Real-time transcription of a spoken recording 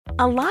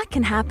A lot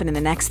can happen in the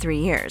next 3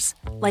 years.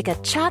 Like a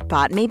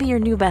chatbot may be your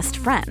new best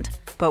friend.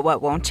 But what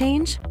won't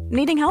change?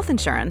 Needing health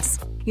insurance.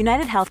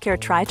 United Healthcare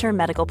Tri-Term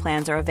Medical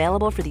Plans are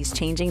available for these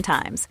changing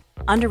times.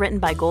 Underwritten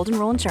by Golden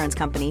Rule Insurance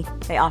Company,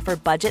 they offer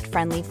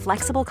budget-friendly,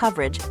 flexible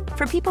coverage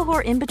for people who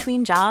are in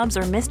between jobs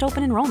or missed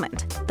open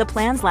enrollment. The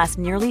plans last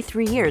nearly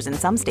 3 years in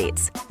some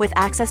states, with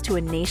access to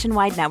a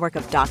nationwide network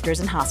of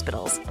doctors and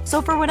hospitals.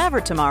 So for whatever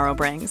tomorrow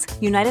brings,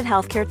 United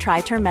Healthcare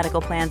Tri-Term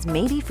Medical Plans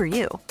may be for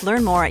you.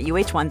 Learn more at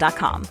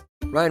uh1.com.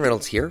 Ryan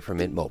Reynolds here from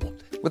Mint Mobile.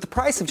 With the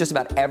price of just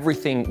about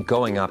everything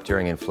going up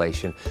during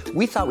inflation,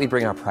 we thought we'd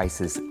bring our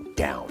prices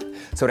down.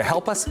 So to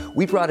help us,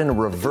 we brought in a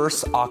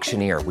reverse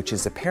auctioneer, which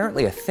is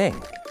apparently a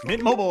thing.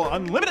 Mint Mobile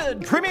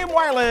Unlimited Premium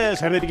Wireless.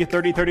 How to get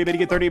 30, 30, how to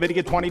get 30, how to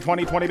get 20,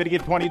 20, 20, how to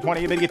get 20,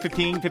 20, how to get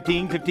 15,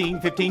 15,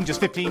 15, 15,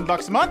 just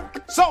 $15 a month?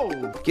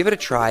 Sold! Give it a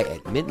try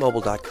at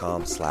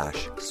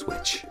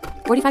mintmobile.com/switch.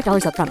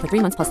 $45 up front for 3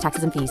 months plus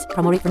taxes and fees.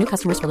 Promo rate for new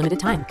customers for limited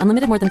time.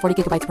 Unlimited more than 40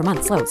 gigabytes per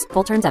month. Slows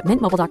full terms at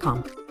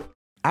mintmobile.com.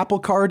 Apple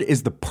Card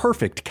is the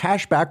perfect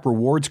cashback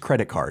rewards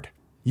credit card.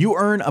 You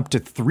earn up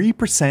to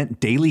 3%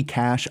 daily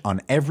cash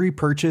on every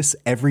purchase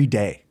every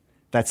day.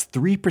 That's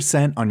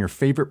 3% on your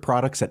favorite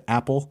products at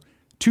Apple,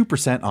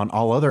 2% on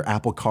all other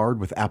Apple Card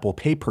with Apple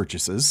Pay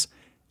purchases,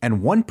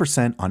 and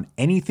 1% on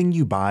anything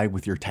you buy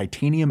with your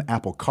titanium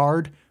Apple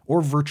Card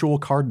or virtual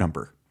card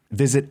number.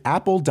 Visit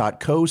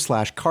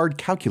apple.co/card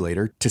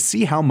calculator to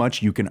see how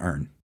much you can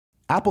earn.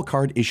 Apple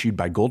Card issued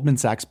by Goldman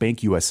Sachs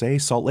Bank USA,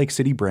 Salt Lake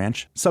City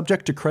branch,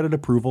 subject to credit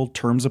approval,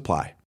 terms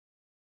apply.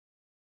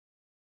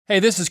 Hey,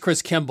 this is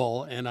Chris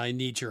Kimball, and I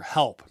need your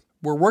help.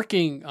 We're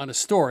working on a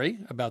story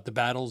about the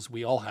battles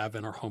we all have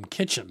in our home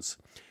kitchens.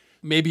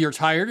 Maybe you're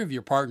tired of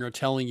your partner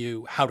telling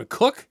you how to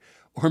cook,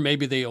 or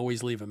maybe they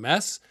always leave a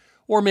mess,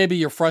 or maybe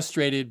you're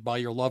frustrated by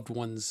your loved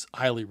one's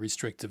highly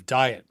restrictive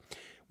diet.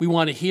 We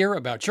want to hear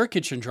about your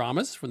kitchen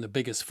dramas, from the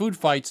biggest food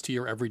fights to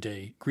your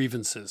everyday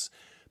grievances.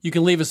 You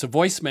can leave us a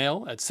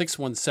voicemail at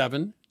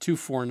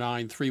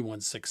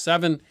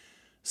 617-249-3167,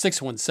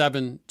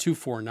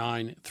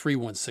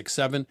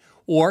 617-249-3167,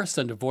 or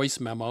send a voice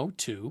memo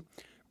to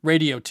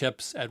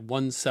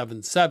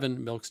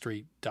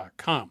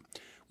radiotips@177milkstreet.com.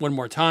 One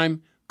more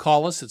time,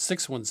 call us at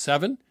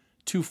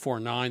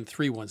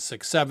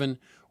 617-249-3167,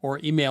 or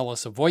email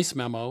us a voice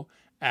memo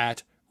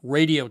at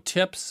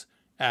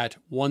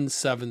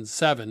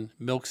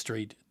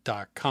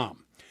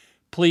radiotips@177milkstreet.com.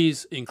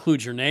 Please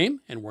include your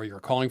name and where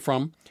you're calling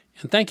from,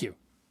 and thank you.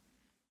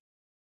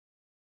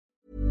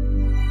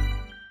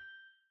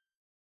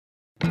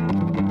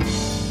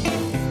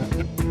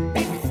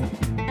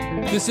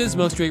 This is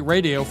Milk Street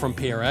Radio from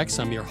PRX.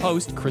 I'm your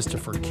host,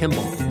 Christopher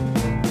Kimball.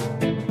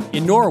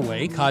 In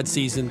Norway, cod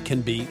season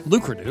can be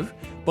lucrative,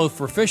 both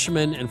for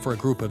fishermen and for a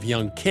group of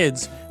young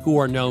kids who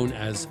are known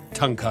as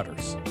tongue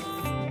cutters.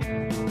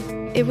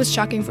 It was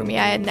shocking for me.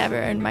 I had never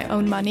earned my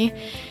own money.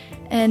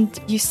 And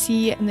you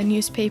see in the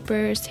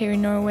newspapers here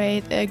in Norway,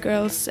 the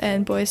girls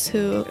and boys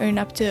who earn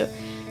up to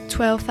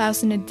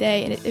 12,000 a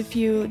day. And if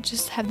you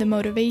just have the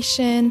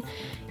motivation,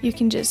 you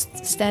can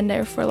just stand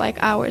there for like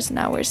hours and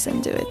hours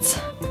and do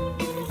it.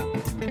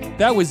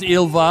 That was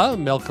Ylva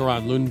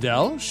Melkeran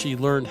Lundell. She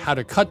learned how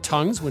to cut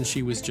tongues when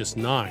she was just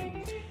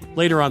 9.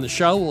 Later on the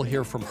show, we'll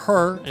hear from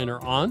her and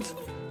her aunt,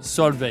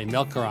 Solveig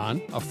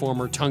Melkeran, a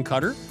former tongue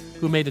cutter,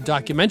 who made a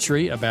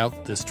documentary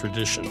about this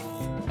tradition.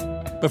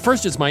 But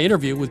first, it's my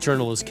interview with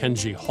journalist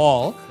Kenji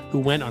Hall, who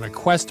went on a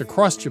quest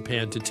across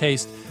Japan to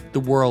taste the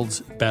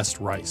world's best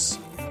rice.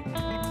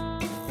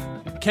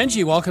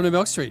 Kenji, welcome to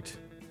Milk Street.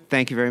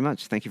 Thank you very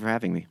much. Thank you for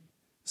having me.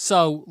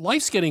 So,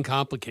 life's getting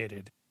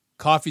complicated.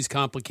 Coffee's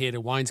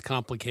complicated, wine's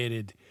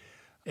complicated,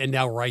 and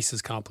now rice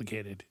is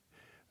complicated.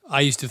 I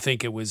used to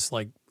think it was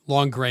like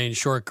long grain,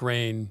 short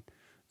grain,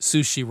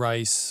 sushi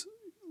rice,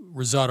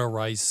 risotto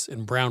rice,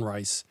 and brown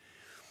rice.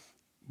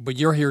 But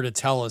you're here to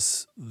tell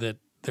us that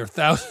there are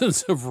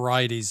thousands of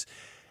varieties,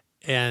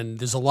 and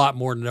there's a lot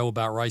more to know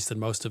about rice than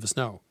most of us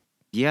know.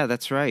 Yeah,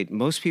 that's right.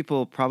 Most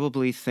people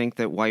probably think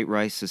that white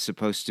rice is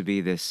supposed to be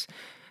this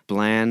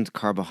bland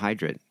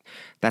carbohydrate.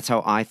 That's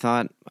how I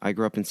thought. I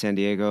grew up in San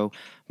Diego.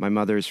 My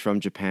mother's from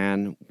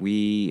Japan.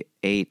 We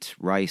ate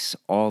rice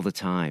all the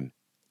time.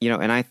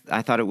 And I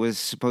thought it was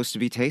supposed to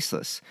be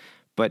tasteless.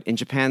 But in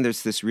Japan,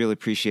 there's this real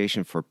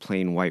appreciation for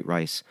plain white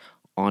rice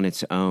on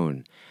its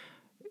own.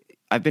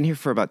 I've been here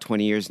for about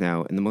 20 years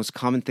now, and the most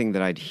common thing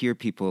that I'd hear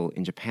people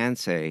in Japan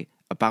say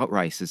about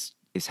rice is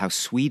how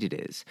sweet it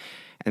is.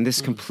 And this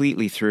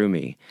completely threw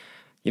me.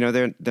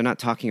 They're not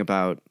talking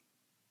about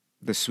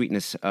the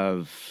sweetness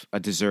of a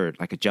dessert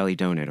like a jelly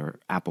donut or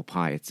apple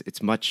pie.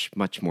 It's much,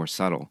 much more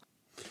subtle.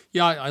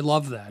 Yeah, I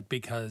love that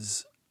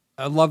because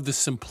I love the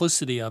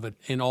simplicity of it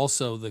and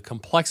also the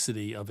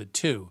complexity of it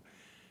too.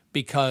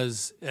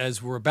 Because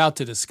as we're about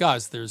to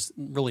discuss, there's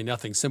really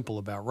nothing simple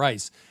about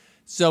rice.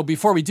 So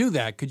before we do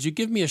that, could you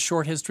give me a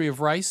short history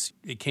of rice?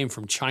 It came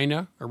from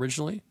China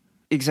originally?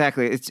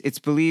 Exactly. It's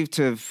believed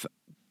to have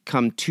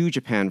come to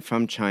Japan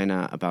from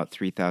China about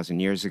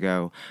 3,000 years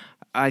ago.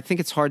 I think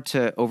it's hard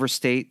to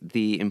overstate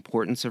the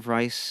importance of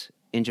rice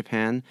in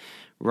Japan.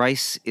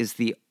 Rice is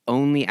the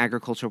only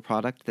agricultural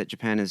product that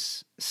Japan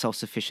is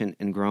self-sufficient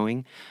in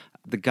growing.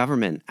 The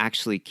government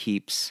actually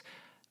keeps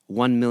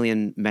 1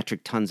 million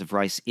metric tons of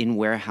rice in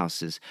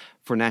warehouses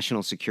for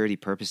national security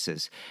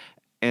purposes.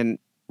 And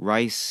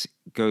rice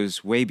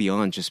goes way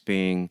beyond just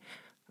being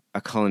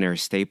a culinary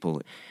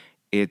staple.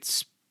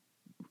 It's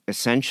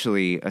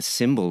essentially a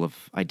symbol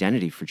of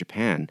identity for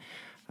Japan.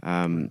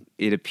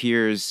 It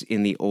appears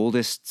in the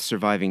oldest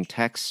surviving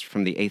texts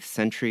from the 8th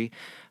century.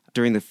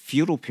 During the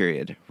feudal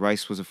period,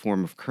 rice was a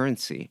form of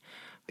currency.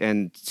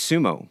 And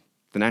sumo,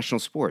 the national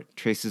sport,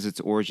 traces its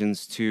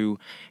origins to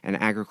an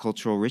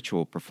agricultural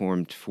ritual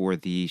performed for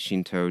the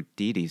Shinto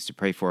deities to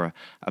pray for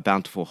a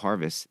bountiful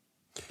harvest.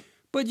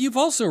 But you've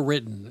also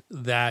written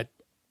that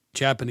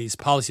Japanese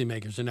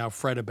policymakers are now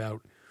fret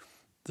about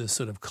the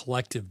sort of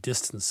collective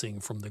distancing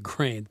from the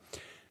grain.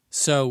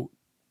 So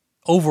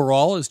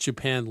overall, is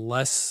Japan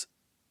less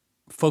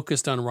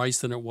focused on rice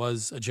than it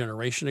was a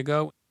generation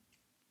ago?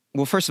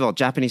 Well, first of all,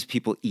 Japanese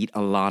people eat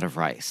a lot of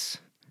rice,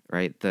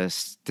 right? The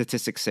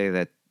statistics say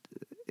that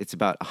it's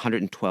about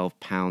 112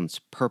 pounds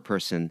per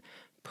person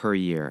per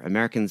year.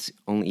 Americans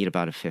only eat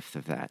about a fifth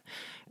of that.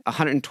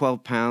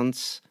 112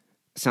 pounds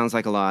sounds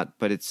like a lot,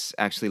 but it's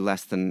actually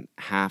less than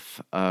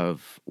half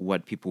of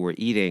what people were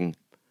eating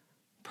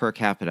per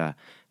capita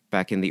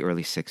back in the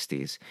early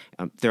 60s.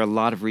 There are a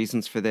lot of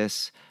reasons for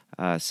this.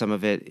 Some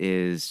of it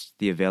is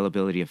the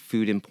availability of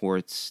food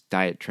imports,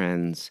 diet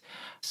trends.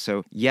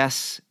 So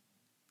yes,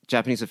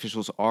 Japanese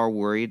officials are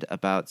worried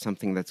about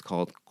something that's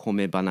called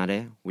kome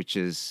banare, which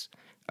is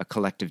a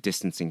collective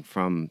distancing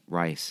from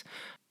rice,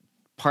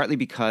 partly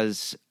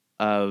because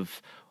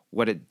of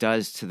what it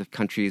does to the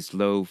country's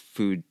low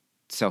food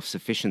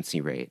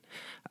self-sufficiency rate.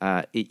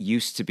 It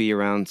used to be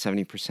around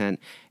 70%.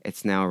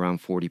 It's now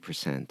around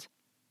 40%.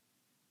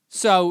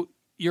 So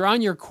you're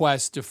on your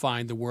quest to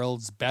find the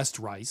world's best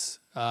rice.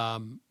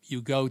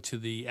 You go to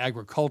the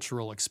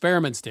Agricultural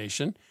Experiment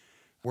Station,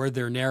 where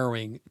they're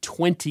narrowing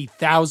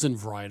 20,000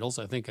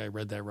 varietals, I think I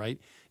read that right,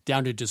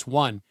 down to just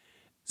one.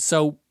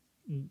 So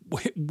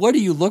what do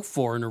you look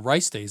for in a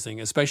rice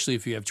tasting, especially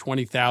if you have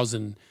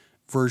 20,000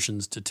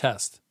 versions to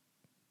test?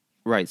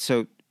 Right.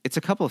 So it's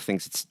a couple of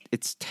things.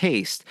 It's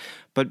taste,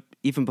 but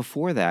even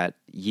before that,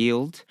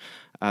 yield,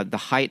 the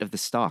height of the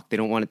stalk. They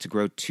don't want it to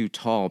grow too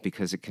tall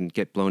because it can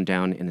get blown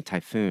down in a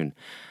typhoon.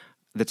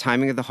 The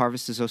timing of the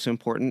harvest is also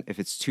important. If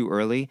it's too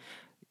early,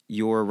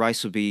 your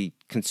rice will be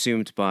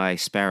consumed by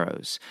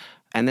sparrows.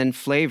 And then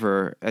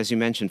flavor, as you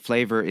mentioned,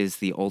 flavor is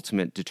the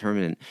ultimate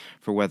determinant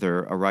for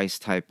whether a rice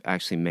type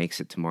actually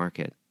makes it to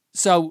market.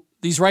 So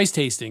these rice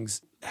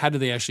tastings, how do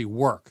they actually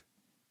work?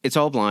 It's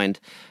all blind.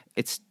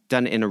 It's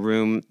done in a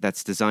room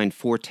that's designed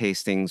for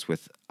tastings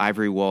with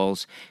ivory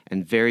walls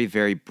and very,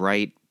 very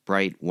bright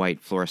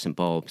white fluorescent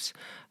bulbs.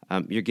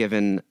 You're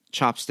given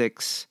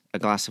chopsticks, a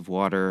glass of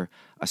water,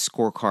 a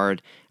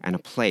scorecard, and a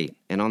plate.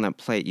 And on that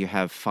plate, you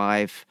have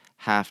 5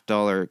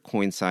 half-dollar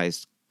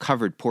coin-sized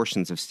covered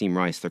portions of steamed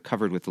rice. They're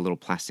covered with a little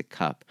plastic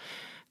cup.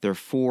 There are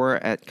 4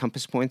 at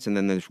compass points, and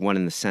then there's one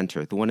in the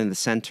center. The one in the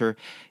center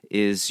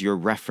is your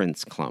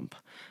reference clump.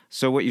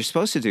 So what you're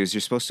supposed to do is you're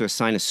supposed to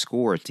assign a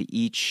score to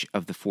each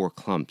of the 4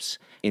 clumps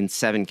in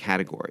 7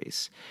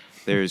 categories.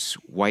 There's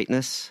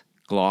whiteness,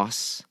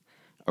 gloss,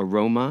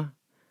 aroma,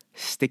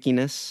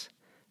 stickiness,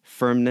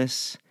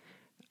 firmness,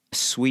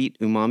 sweet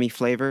umami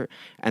flavor,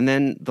 and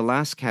then the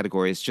last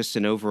category is just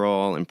an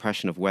overall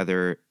impression of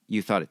whether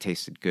you thought it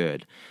tasted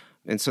good.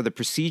 And so the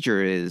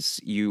procedure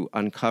is you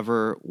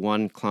uncover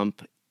one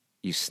clump,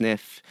 you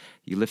sniff,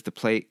 you lift the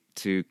plate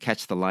to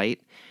catch the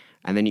light,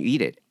 and then you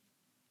eat it.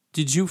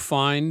 Did you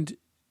find,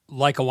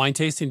 like a wine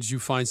tasting, did you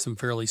find some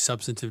fairly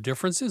substantive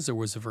differences, or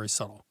was it very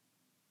subtle?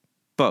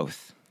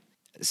 Both.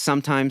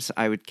 Sometimes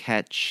I would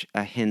catch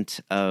a hint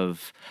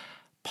of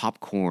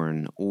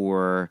popcorn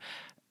or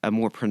a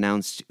more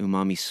pronounced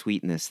umami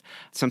sweetness.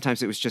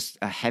 Sometimes it was just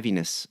a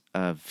heaviness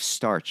of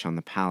starch on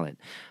the palate.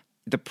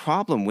 The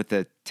problem with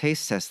a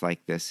taste test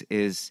like this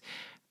is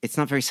it's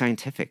not very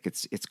scientific.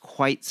 It's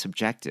quite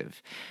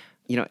subjective.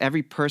 You know,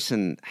 every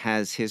person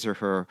has his or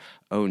her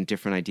own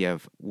different idea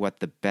of what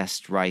the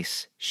best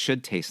rice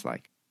should taste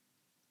like.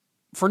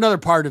 For another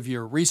part of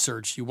your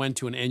research, you went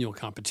to an annual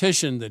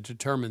competition that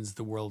determines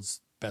the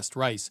world's best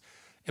rice.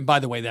 And by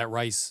the way, that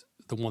rice,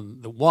 the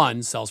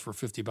one sells for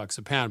 $50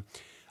 a pound.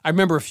 I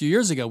remember a few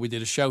years ago, we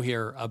did a show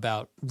here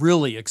about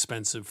really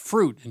expensive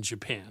fruit in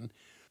Japan.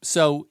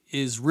 So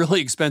is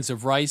really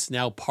expensive rice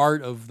now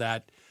part of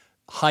that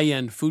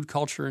high-end food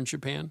culture in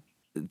Japan?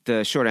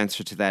 The short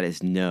answer to that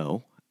is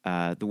no.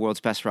 The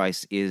world's best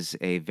rice is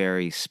a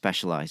very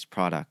specialized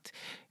product.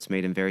 It's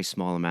made in very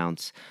small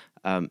amounts.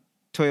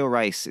 Toyo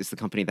Rice is the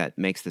company that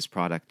makes this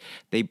product.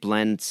 They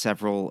blend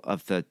several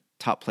of the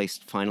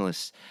top-placed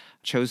finalists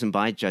chosen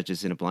by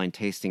judges in a blind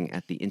tasting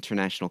at the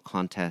International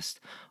Contest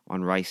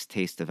on Rice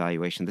Taste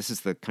Evaluation. This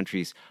is the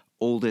country's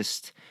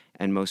oldest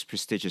and most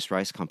prestigious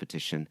rice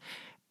competition.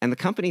 And the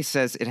company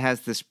says it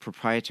has this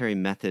proprietary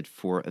method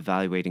for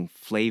evaluating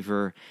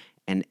flavor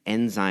and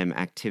enzyme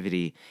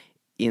activity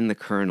in the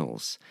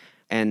kernels.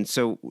 And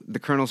so the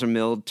kernels are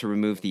milled to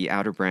remove the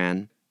outer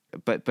bran,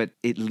 but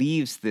it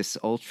leaves this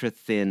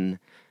ultra-thin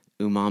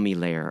umami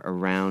layer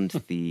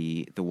around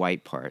the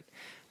white part.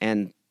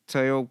 And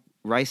Toyo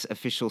rice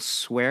officials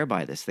swear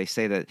by this. They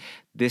say that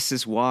this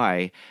is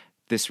why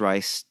this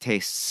rice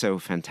tastes so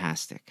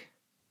fantastic.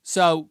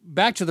 So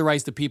back to the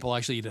rice that people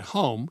actually eat at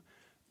home.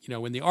 You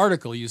know, in the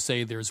article, you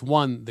say there's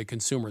one that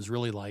consumers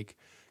really like,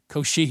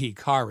 Koshihi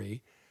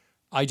Kari.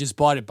 I just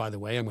bought it, by the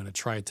way. I'm going to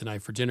try it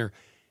tonight for dinner.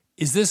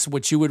 Is this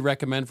what you would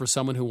recommend for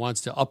someone who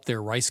wants to up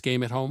their rice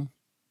game at home?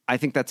 I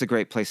think that's a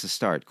great place to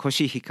start.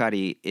 Koshihi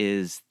Kari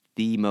is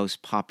the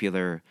most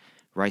popular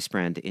rice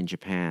brand in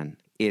Japan.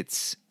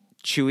 It's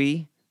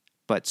chewy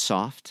but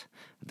soft.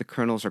 The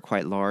kernels are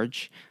quite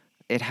large.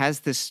 It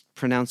has this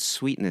pronounced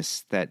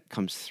sweetness that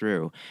comes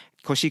through.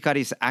 Koshihi Kari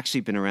has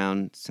actually been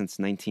around since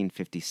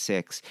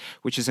 1956,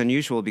 which is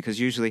unusual because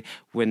usually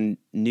when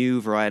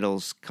new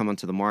varietals come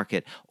onto the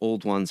market,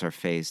 old ones are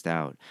phased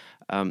out.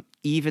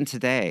 Even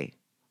today,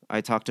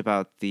 I talked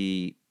about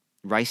the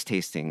rice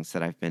tastings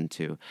that I've been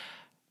to.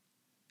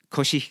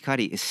 Koshihi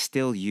Kari is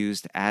still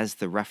used as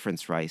the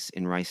reference rice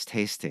in rice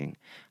tasting.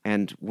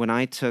 And when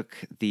I took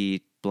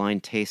the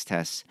blind taste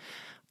test,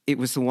 it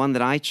was the one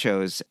that I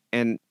chose,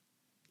 and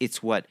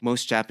it's what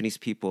most Japanese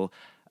people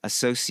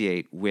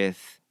associate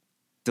with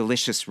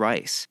delicious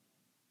rice.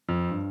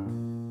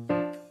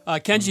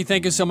 Kenji,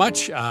 thank you so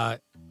much.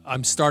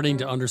 I'm starting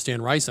to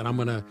understand rice, and I'm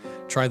going to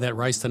try that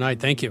rice tonight.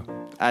 Thank you.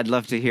 I'd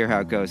love to hear how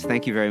it goes.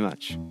 Thank you very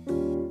much.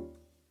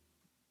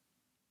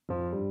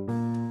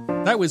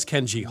 That was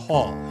Kenji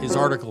Hall. His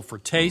article for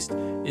Taste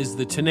is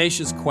The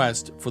Tenacious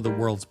Quest for the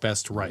World's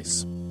Best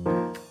Rice.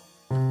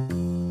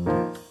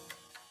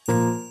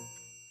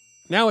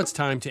 Now it's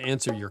time to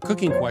answer your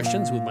cooking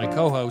questions with my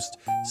co-host,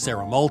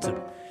 Sarah Moulton.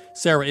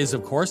 Sarah is,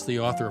 of course, the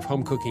author of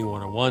Home Cooking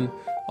 101,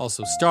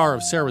 also star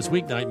of Sarah's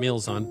Weeknight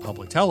Meals on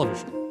public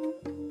television.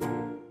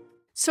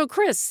 So,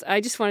 Chris,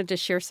 I just wanted to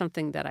share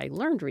something that I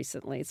learned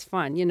recently. It's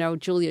fun. You know,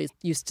 Julia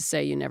used to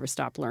say you never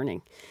stop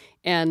learning.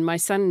 And my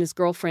son and his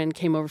girlfriend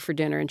came over for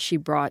dinner, and she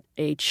brought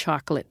a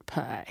chocolate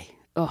pie.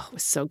 Oh, it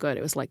was so good.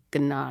 It was like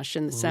ganache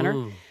in the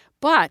center.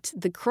 But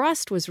the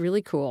crust was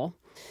really cool.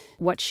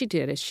 What she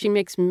did is she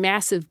makes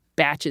massive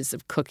batches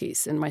of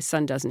cookies, and my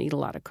son doesn't eat a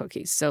lot of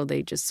cookies, so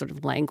they just sort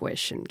of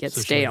languish and get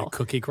stale. She made a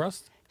cookie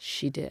crust?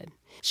 She did.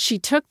 She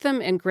took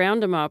them and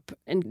ground them up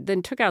and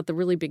then took out the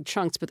really big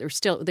chunks, but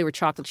they were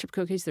chocolate chip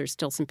cookies. There's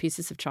still some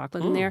pieces of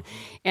chocolate in there.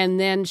 And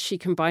then she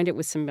combined it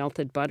with some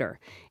melted butter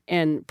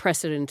and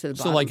pressed it into the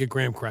bottom. So like a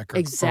graham cracker.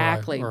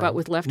 Exactly, but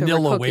with leftover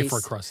Nilla cookies.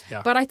 wafer crust,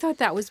 yeah. But I thought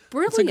that was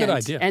brilliant. That's a good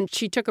idea. And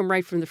she took them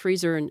right from the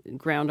freezer and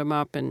ground them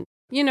up. And,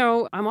 you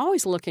know, I'm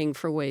always looking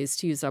for ways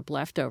to use up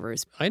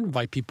leftovers. I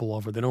invite people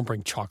over. They don't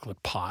bring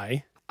chocolate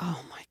pie.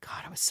 Oh, my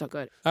God, it was so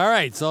good. All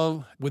right,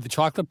 so with the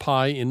chocolate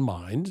pie in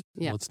mind,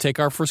 let's take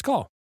our first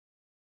call.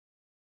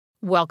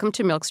 Welcome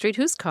to Milk Street.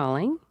 Who's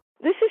calling?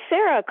 This is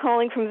Sarah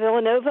calling from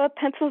Villanova,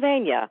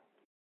 Pennsylvania.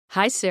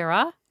 Hi,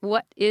 Sarah.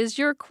 What is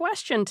your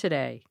question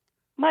today?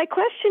 My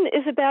question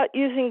is about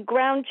using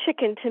ground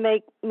chicken to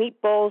make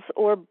meatballs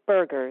or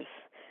burgers.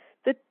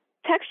 The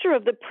texture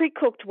of the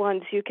pre-cooked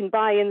ones you can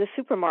buy in the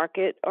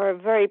supermarket are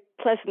very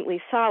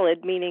pleasantly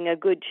solid, meaning a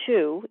good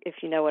chew, if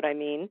you know what I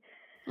mean.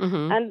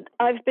 Mm-hmm. And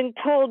I've been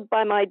told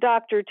by my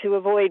doctor to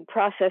avoid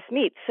processed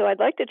meats, so I'd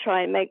like to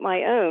try and make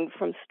my own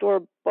from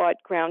store-bought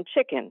ground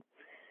chicken.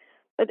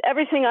 But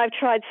everything I've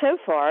tried so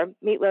far,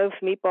 meatloaf,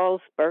 meatballs,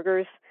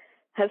 burgers,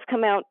 has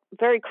come out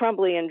very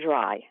crumbly and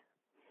dry.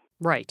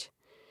 Right.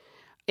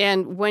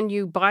 And when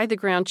you buy the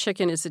ground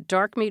chicken, is it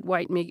dark meat,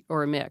 white meat,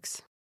 or a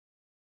mix?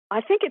 I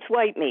think it's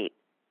white meat,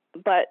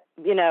 but,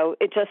 you know,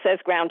 it just says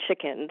ground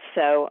chicken,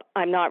 so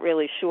I'm not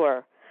really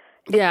sure.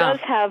 It does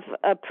have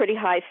a pretty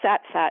high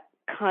fat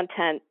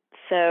content,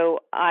 so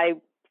I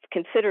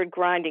considered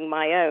grinding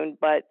my own,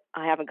 but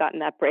I haven't gotten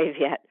that brave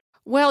yet.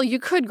 Well, you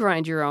could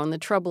grind your own. The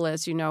trouble,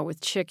 as you know, with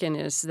chicken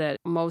is that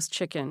most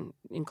chicken,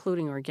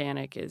 including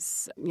organic,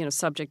 is, you know,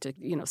 subject to,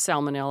 you know,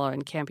 salmonella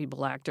and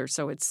campylobacter.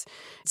 So it's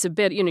a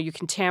bit, you know, you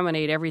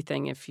contaminate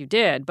everything if you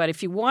did. But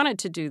if you wanted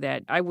to do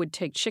that, I would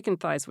take chicken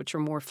thighs, which are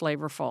more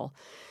flavorful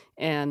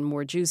and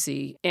more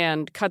juicy,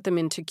 and cut them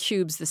into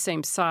cubes the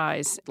same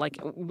size, like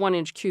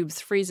 1-inch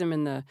cubes, freeze them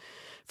in the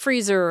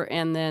freezer,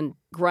 and then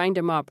grind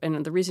them up.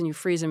 And the reason you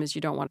freeze them is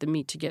you don't want the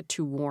meat to get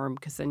too warm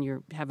because then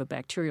you have a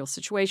bacterial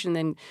situation.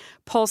 Then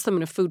pulse them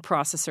in a food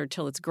processor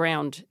till it's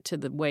ground to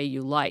the way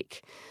you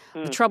like.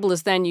 The trouble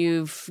is then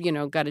you've, you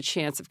know, got a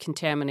chance of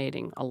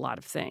contaminating a lot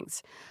of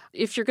things.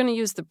 If you're going to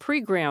use the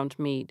pre-ground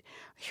meat,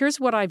 here's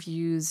what I've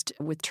used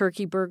with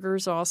turkey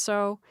burgers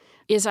also,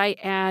 is I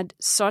add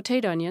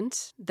sautéed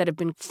onions that have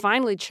been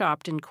finely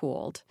chopped and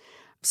cooled,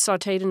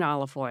 sautéed in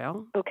olive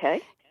oil.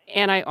 Okay.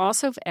 And I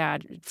also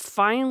add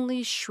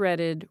finely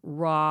shredded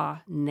raw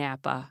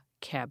Napa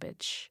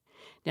cabbage.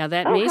 Now,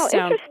 that may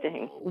sound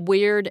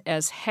weird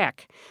as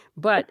heck,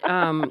 but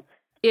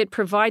it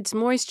provides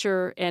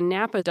moisture, and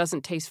Napa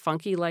doesn't taste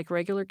funky like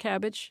regular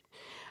cabbage.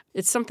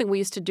 It's something we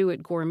used to do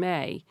at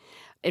Gourmet.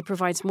 It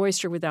provides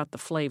moisture without the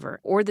flavor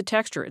or the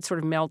texture. It sort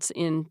of melts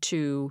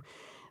into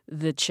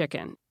the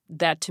chicken.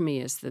 That, to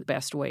me, is the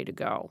best way to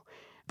go.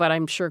 But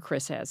I'm sure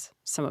Chris has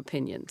some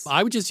opinions.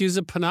 I would just use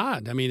a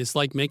panade. I mean, it's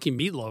like making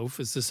meatloaf.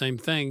 It's the same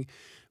thing,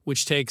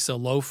 which takes a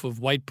loaf of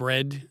white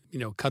bread,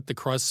 cut the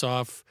crusts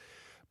off,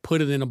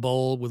 put it in a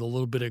bowl with a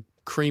little bit of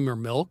cream or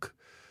milk,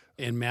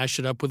 and mash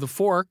it up with a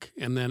fork,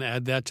 and then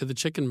add that to the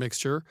chicken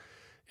mixture.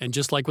 And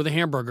just like with a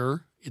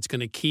hamburger, it's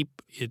going to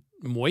keep it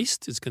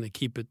moist. It's going to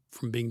keep it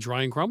from being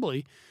dry and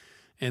crumbly.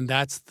 And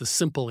that's the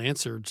simple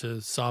answer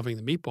to solving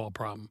the meatball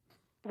problem.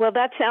 Well,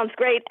 that sounds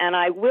great, and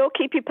I will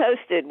keep you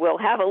posted. We'll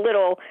have a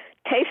little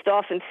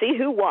taste-off and see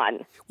who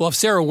won. Well, if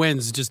Sarah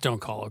wins, just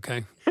don't call,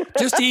 okay?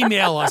 Just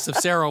email us if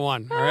Sarah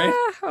won, all right?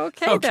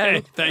 Okay,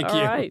 then. Thank All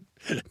you. right.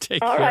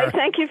 Take All care. right,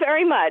 thank you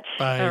very much.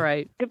 Bye. All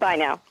right. Goodbye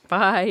now.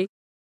 Bye.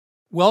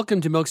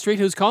 Welcome to Milk Street.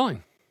 Who's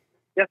calling?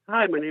 Yes,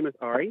 hi, my name is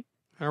Ari.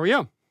 How are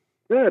you?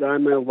 Good,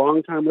 I'm a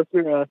long-time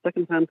listener,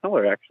 second-time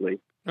caller, actually.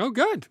 Oh,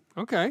 good.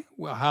 Okay.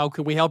 Well, how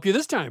can we help you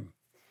this time?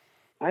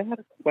 I had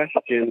a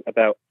question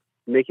about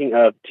making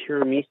a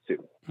tiramisu.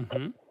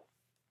 Mm-hmm.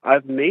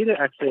 I've made it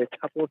actually a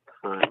couple of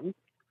times,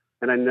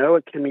 and I know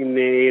it can be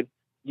made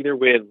either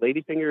with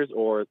ladyfingers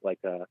or like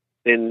a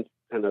thin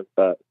kind of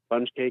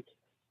sponge cake.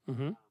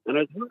 Mm-hmm. And I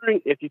was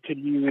wondering if you could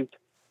use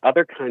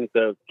other kinds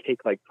of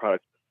cake-like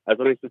products. I was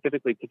wondering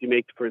specifically, could you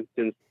make, for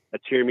instance, a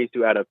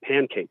tiramisu out of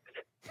pancakes?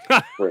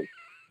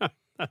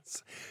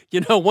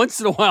 Once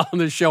in a while on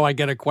the show, I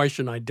get a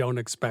question I don't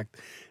expect.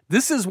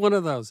 This is one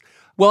of those.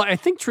 Well, I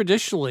think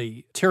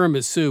traditionally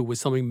tiramisu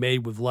was something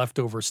made with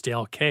leftover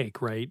stale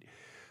cake, right?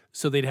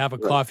 So they'd have a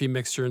coffee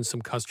mixture and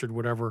some custard,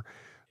 whatever.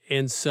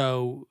 And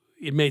so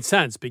it made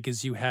sense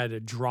because you had a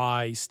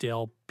dry,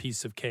 stale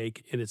piece of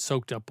cake and it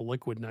soaked up a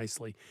liquid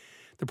nicely.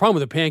 The problem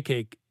with a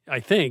pancake, I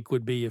think,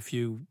 would be if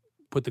you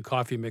put the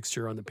coffee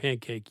mixture on the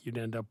pancake, you'd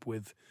end up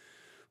with,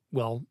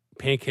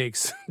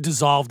 pancakes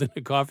dissolved in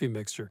a coffee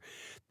mixture.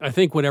 I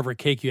think whatever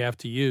cake you have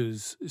to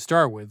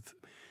start with,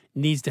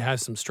 needs to have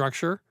some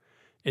structure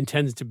and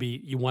tends to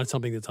be, you want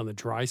something that's on the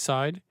dry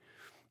side.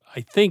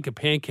 I think a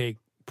pancake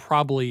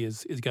probably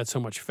is got so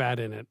much fat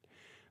in it,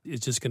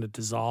 it's just going to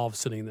dissolve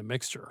sitting in the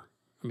mixture.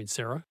 I mean,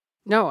 Sarah?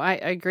 No, I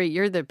agree.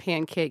 You're the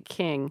pancake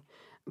king.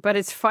 But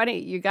it's funny,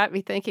 you got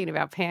me thinking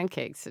about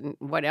pancakes and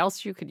what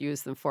else you could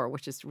use them for,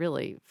 which is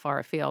really far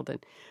afield.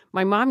 And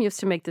my mom used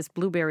to make this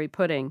blueberry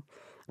pudding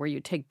where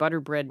you take butter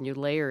bread and you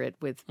layer it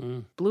with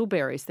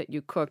blueberries that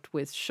you cooked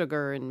with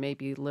sugar and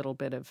maybe a little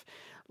bit of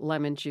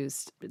lemon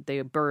juice.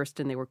 They burst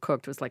and they were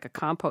cooked. It was like a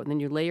compote. And then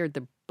you layered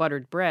the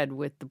buttered bread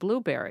with the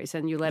blueberries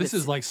and you let This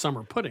is like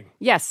summer pudding.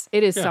 Yes,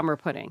 it is summer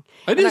pudding.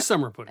 It is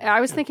summer pudding. I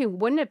was thinking,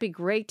 wouldn't it be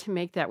great to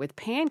make that with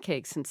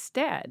pancakes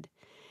instead?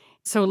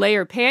 So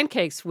layer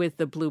pancakes with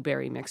the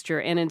blueberry mixture,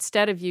 and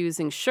instead of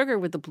using sugar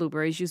with the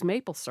blueberries, use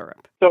maple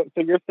syrup. So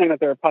you're saying that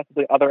there are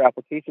possibly other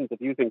applications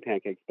of using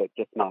pancakes, but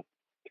just not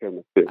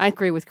tiramisu? I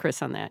agree with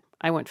Chris on that.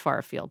 I went far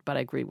afield, but I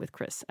agree with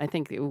Chris. I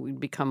think it would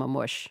become a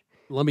mush.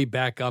 Let me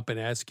back up and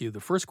ask you the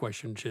first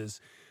question, which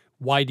is,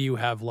 why do you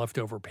have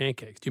leftover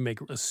pancakes? Do you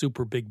make a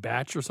super big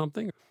batch or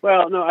something?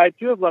 Well, no, I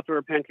do have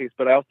leftover pancakes,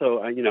 but I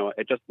also, I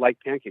just like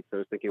pancakes. So I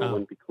was thinking it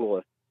wouldn't be cool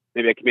if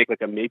maybe I could make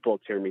like a maple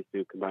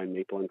tiramisu, combine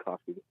maple and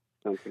coffee.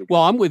 Sounds pretty good.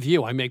 Well, I'm with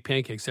you. I make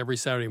pancakes every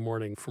Saturday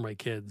morning for my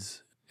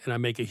kids, and I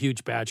make a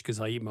huge batch because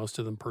I eat most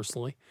of them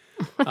personally.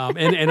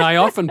 And I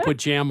often put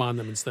jam on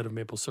them instead of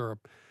maple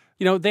syrup.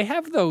 They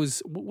have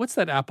those, what's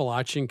that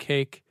Appalachian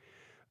cake?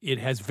 It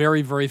has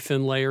very, very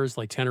thin layers,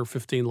 like 10 or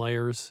 15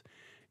 layers.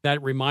 That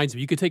reminds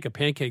me, you could take a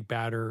pancake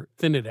batter,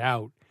 thin it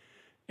out,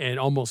 and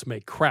almost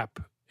make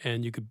crepe.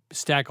 And you could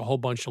stack a whole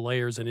bunch of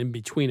layers, and in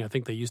between, I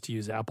think they used to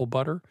use apple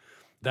butter.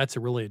 That's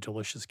a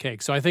delicious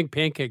cake. So I think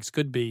pancakes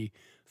could be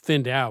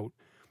thinned out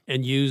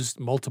and used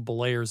multiple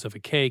layers of a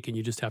cake, and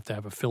you just have to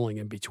have a filling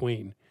in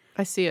between.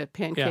 I see a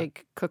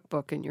pancake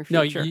cookbook in your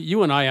future. No,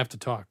 you and I have to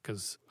talk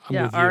because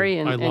I'm with you. Ari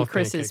I love and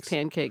Chris's pancakes.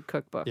 pancake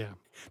cookbook. Yeah,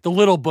 the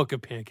little book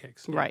of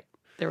pancakes. Yeah. Right.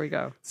 There we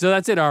go. So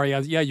that's it, Ari.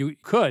 Yeah, you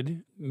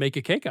could make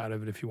a cake out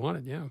of it if you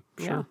wanted. Yeah,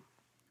 sure. Yeah.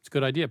 It's a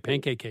good idea.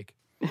 Pancake cake.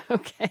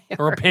 Okay.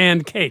 Or a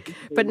pancake.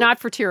 But not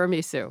for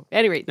tiramisu.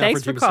 Anyway,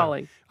 thanks for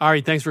calling. Ari,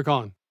 thanks for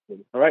calling.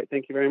 All right.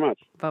 Thank you very much.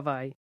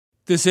 Bye-bye.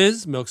 This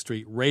is Milk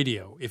Street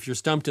Radio. If you're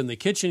stumped in the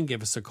kitchen,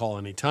 give us a call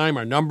anytime.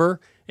 Our number,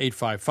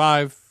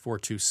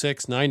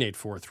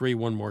 855-426-9843.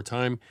 One more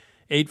time,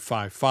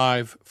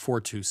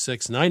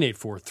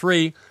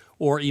 855-426-9843.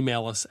 Or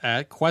email us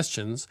at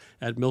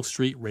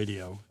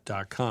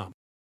questions@milkstreetradio.com.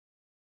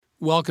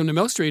 Welcome to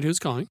Milk Street. Who's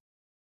calling?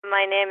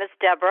 My name is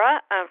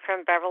Deborah. I'm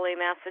from Beverly,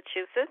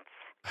 Massachusetts.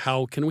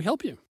 How can we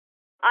help you?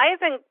 I have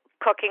been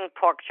cooking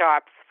pork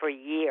chops for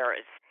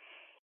years.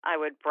 I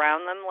would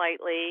brown them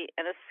lightly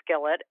in a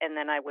skillet, and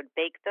then I would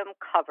bake them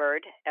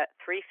covered at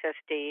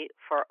 350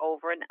 for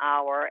over an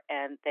hour,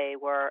 and they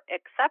were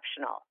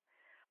exceptional.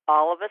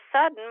 All of a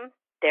sudden,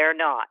 they're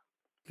not.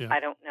 Yeah.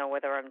 I don't know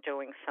whether I'm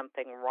doing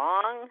something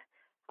wrong.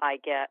 I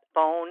get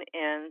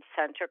bone-in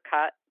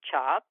center-cut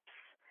chops.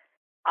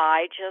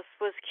 I just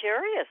was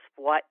curious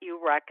what you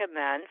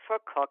recommend for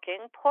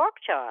cooking pork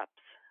chops.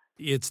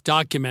 It's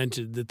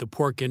documented that the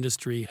pork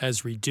industry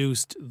has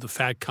reduced the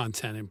fat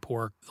content in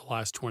pork the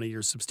last 20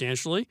 years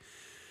substantially.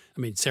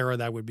 I mean, Sarah,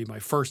 that would be my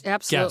first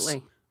Absolutely.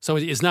 guess. So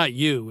it's not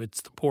you,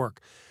 it's the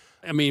pork.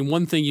 I mean,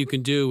 one thing you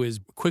can do is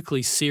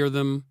quickly sear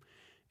them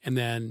and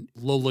then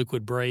low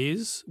liquid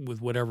braise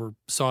with whatever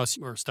sauce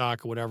or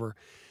stock or whatever.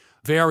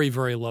 Very,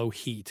 very low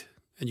heat.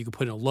 And you can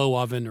put it in a low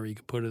oven or you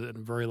can put it at a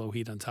very low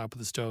heat on top of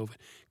the stove.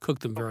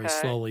 Cook them very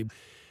slowly.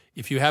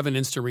 If you have an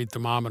instant-read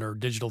thermometer,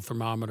 digital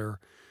thermometer,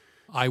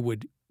 I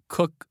would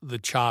cook the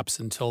chops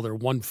until they're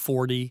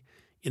 140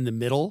 in the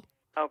middle,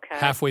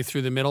 halfway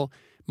through the middle.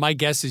 My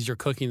guess is you're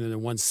cooking them at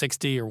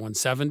 160 or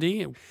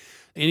 170.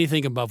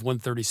 Anything above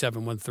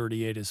 137,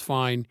 138 is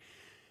fine.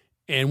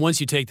 And once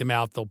you take them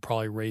out, they'll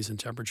probably raise in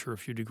temperature a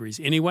few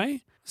degrees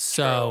anyway.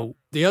 So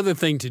the other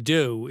thing to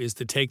do is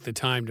to take the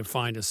time to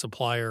find a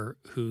supplier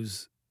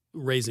who's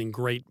raising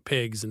great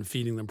pigs and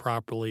feeding them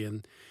properly.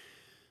 And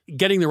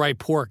getting the right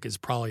pork is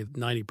probably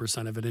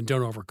 90% of it, and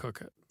don't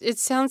overcook it. It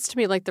sounds to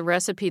me like the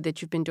recipe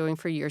that you've been doing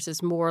for years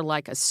is more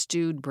like a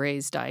stewed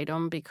braised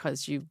item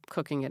because you're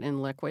cooking it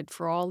in liquid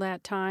for all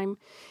that time.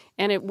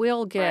 And it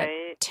will get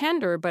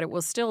tender, but it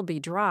will still be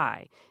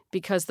dry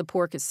because the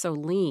pork is so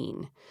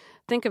lean.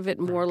 Think of it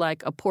more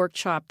like a pork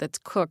chop that's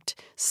cooked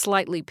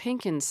slightly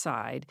pink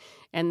inside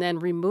and then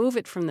remove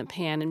it from the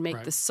pan and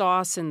make the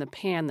sauce in the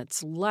pan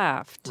that's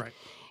left. Right.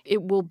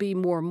 It will be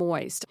more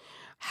moist.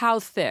 How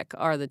thick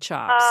are the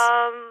chops?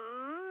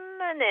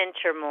 An inch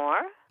or more.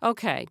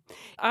 Okay.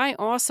 I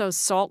also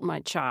salt my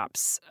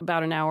chops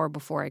about an hour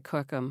before I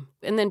cook them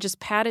and then just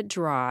pat it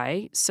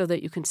dry so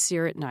that you can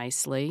sear it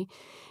nicely.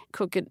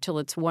 Cook it till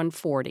it's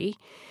 140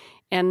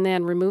 and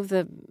then remove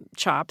the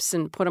chops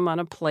and put them on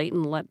a plate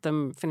and let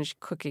them finish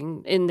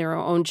cooking in their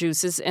own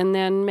juices and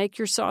then make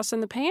your sauce in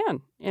the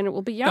pan and it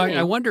will be yummy.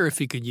 I wonder if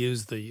you could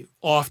use the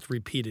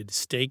oft-repeated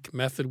steak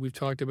method we've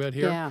talked about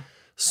here. Yeah.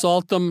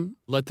 Salt them,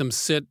 let them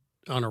sit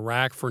on a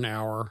rack for an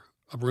hour,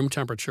 at room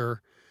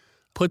temperature.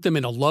 Put them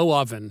in a low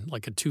oven,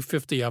 like a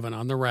 250 oven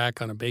on the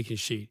rack on a baking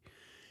sheet.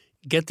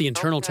 Get the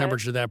internal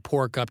temperature of that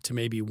pork up to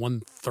maybe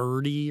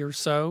 130 or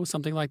so,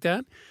 something like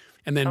that.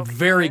 And then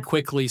very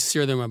quickly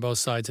sear them on both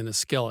sides in a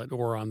skillet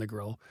or on the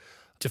grill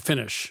to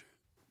finish.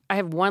 I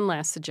have one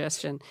last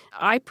suggestion.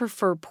 I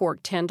prefer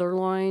pork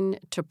tenderloin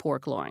to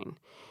pork loin.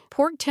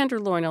 Pork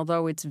tenderloin,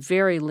 although it's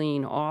very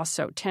lean,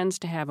 also tends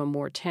to have a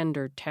more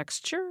tender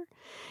texture.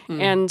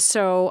 And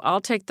so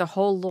I'll take the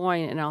whole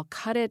loin and I'll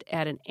cut it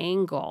at an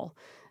angle,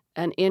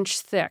 an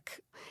inch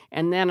thick.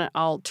 And then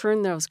I'll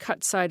turn those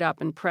cut side up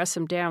and press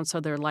them down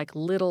so they're like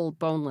little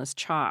boneless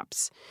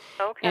chops.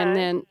 And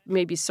then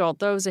maybe salt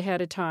those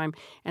ahead of time.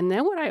 And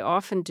then what I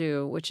often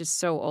do, which is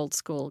so old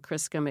school,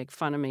 Chris is going to make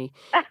fun of me,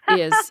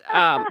 is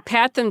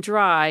pat them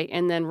dry.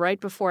 And then right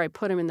before I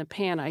put them in the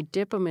pan, I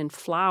dip them in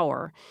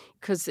flour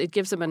because it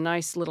gives them a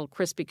nice little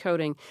crispy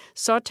coating.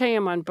 Saute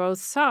them on both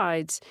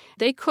sides.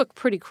 They cook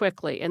pretty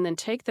quickly. And then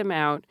take them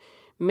out.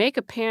 Make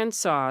a pan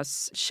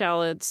sauce,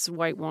 shallots,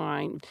 white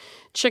wine,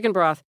 chicken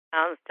broth.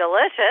 Sounds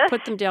delicious.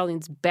 Put them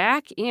Dallions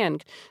back in.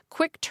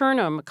 Quick turn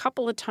them a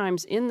couple of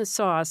times in the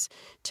sauce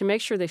to make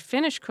sure they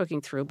finish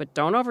cooking through, but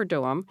don't overdo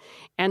them.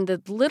 And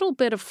the little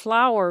bit of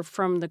flour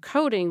from the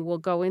coating will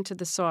go into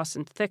the sauce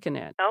and thicken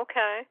it.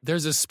 Okay.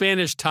 There's a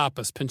Spanish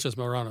tapas, pinchos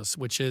marrones,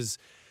 which is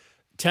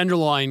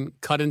tenderloin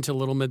cut into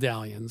little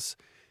medallions.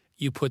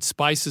 You put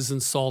spices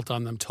and salt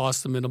on them,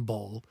 toss them in a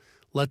bowl,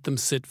 let them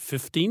sit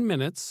 15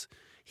 minutes,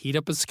 heat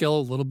up a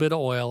skillet, a little bit of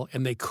oil,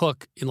 and they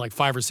cook in like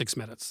 5 or 6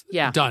 minutes.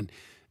 Yeah. Done.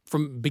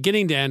 From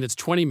beginning to end, it's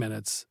 20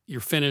 minutes.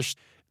 You're finished.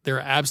 They're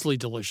absolutely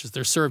delicious.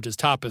 They're served as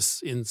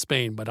tapas in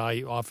Spain, but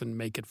I often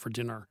make it for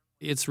dinner.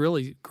 It's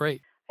really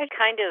great. I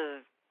kind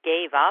of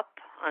gave up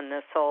on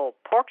this whole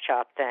pork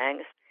chop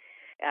thing.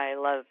 I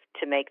love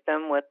to make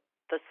them with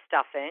the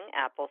stuffing,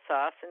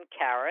 applesauce, and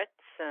carrots,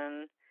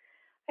 and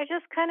I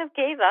just kind of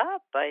gave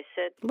up. I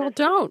said, well,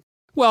 don't.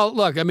 Well,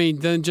 look, I mean,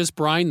 then just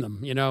brine them,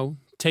 you know.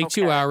 Take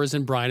 2 hours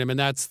and brine them, and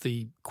that's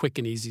the quick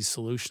and easy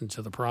solution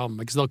to the problem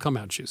because they'll come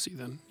out juicy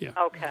then. Yeah.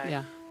 Okay.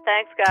 Yeah.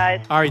 Thanks,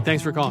 guys. All right,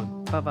 thanks for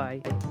calling.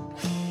 Bye-bye.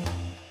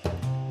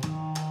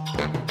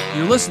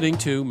 You're listening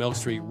to Milk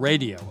Street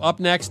Radio. Up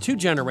next, 2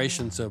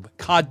 generations of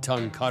cod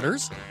tongue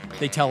cutters.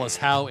 They tell us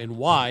how and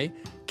why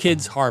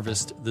kids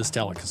harvest this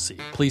delicacy.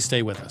 Please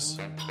stay with us.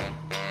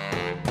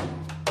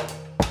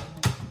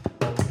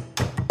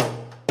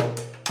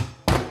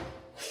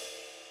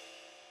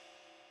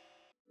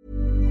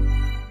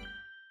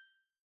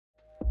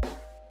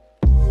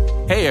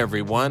 Hey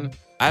everyone,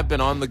 I've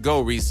been on the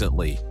go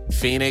recently.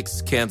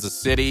 Phoenix, Kansas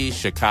City,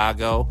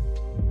 Chicago.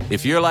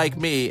 If you're like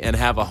me and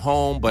have a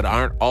home but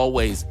aren't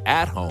always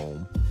at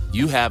home,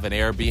 you have an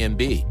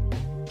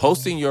Airbnb.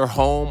 Hosting your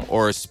home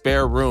or a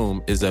spare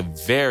room is a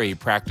very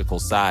practical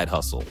side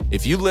hustle.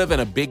 If you live in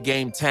a big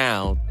game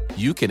town,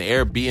 you can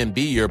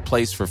Airbnb your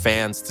place for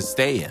fans to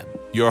stay in.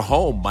 Your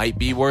home might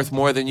be worth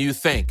more than you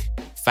think.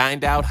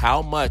 Find out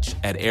how much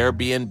at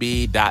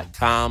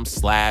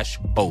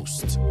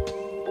airbnb.com/host.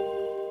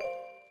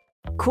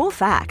 Cool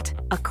fact,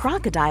 a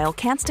crocodile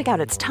can't stick out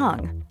its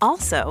tongue.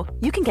 Also,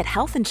 you can get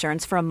health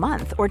insurance for a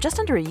month or just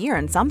under a year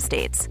in some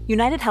states.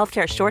 United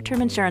Healthcare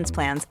short-term insurance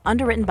plans,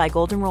 underwritten by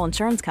Golden Rule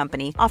Insurance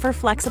Company, offer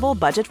flexible,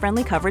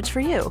 budget-friendly coverage for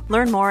you.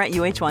 Learn more at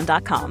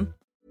uh1.com.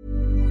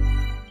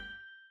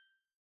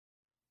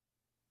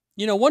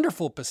 You know,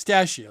 Wonderful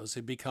Pistachios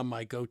have become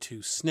my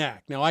go-to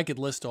snack. Now, I could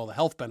list all the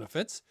health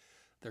benefits.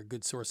 They're a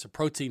good source of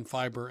protein,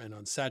 fiber, and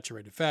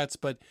unsaturated fats,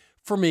 but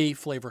for me,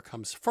 flavor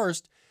comes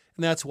first,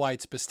 and that's why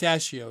it's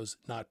pistachios,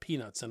 not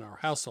peanuts, in our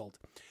household.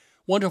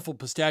 Wonderful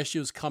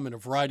Pistachios come in a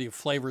variety of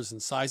flavors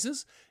and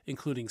sizes,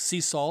 including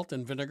sea salt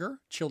and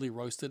vinegar, chili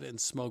roasted,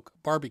 and smoke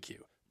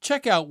barbecue.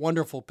 Check out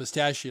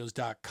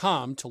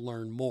wonderfulpistachios.com to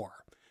learn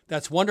more.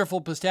 That's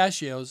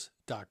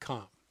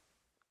wonderfulpistachios.com.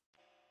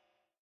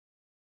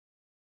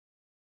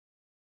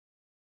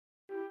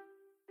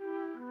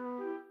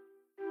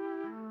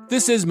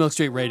 This is Milk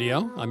Street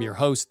Radio. I'm your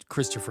host,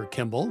 Christopher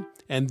Kimball,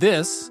 and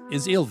this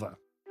is Ylva.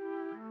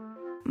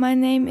 My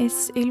name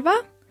is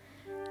Ylva,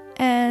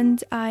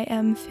 and I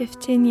am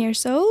 15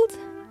 years old.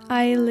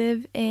 I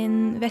live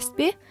in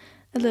Vestby,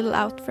 a little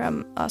out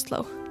from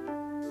Oslo,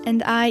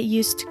 and I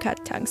used to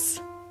cut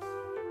tongues.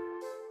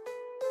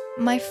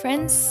 My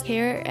friends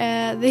here,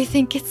 they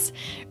think it's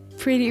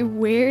pretty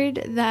weird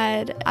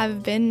that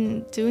I've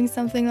been doing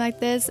something like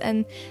this,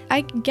 and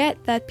I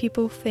get that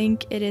people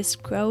think it is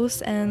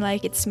gross and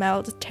like it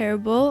smelled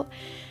terrible,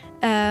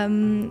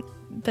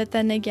 but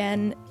then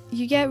again,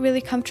 you get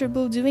really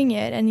comfortable doing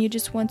it and you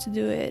just want to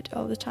do it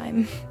all the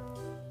time.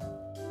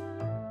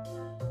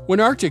 When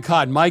Arctic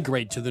cod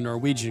migrate to the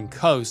Norwegian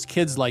coast,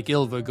 kids like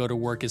Ylva go to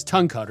work as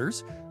tongue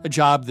cutters, a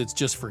job that's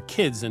just for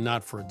kids and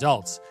not for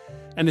adults.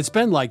 And it's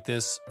been like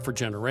this for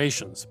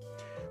generations.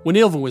 When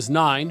Ylva was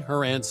 9,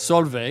 her aunt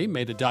Solveig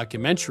made a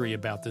documentary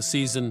about the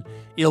season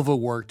Ylva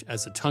worked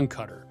as a tongue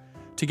cutter.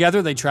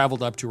 Together, they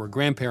traveled up to her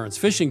grandparents'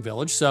 fishing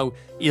village so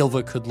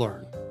Ylva could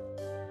learn.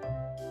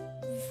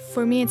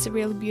 For me, it's a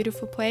really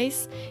beautiful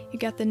place. You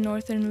got the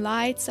northern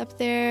lights up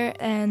there,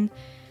 and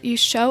you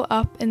show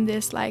up in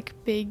this like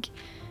big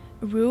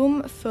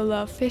room full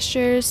of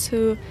fishers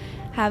who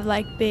have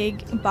like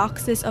big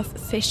boxes of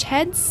fish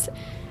heads,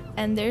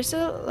 and there's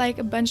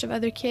a bunch of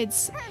other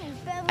kids.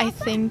 I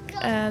think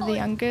the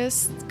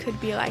youngest could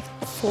be like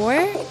 4.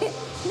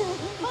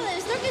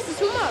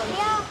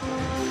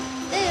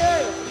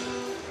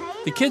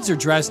 The kids are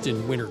dressed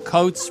in winter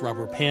coats,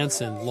 rubber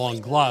pants, and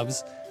long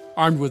gloves.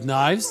 Armed with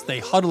knives, they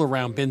huddle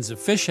around bins of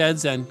fish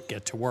heads and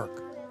get to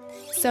work.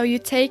 So you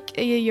take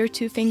your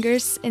 2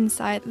 fingers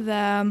inside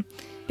the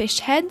fish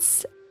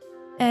heads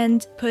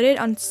and put it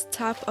on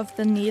top of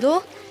the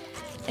needle.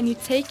 And you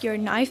take your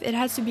knife, it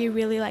has to be a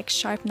really like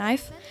sharp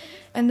knife.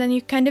 And then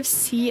you kind of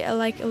see a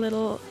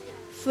little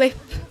flip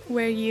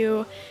where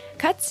you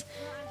cut.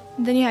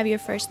 And then you have your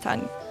first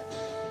tongue.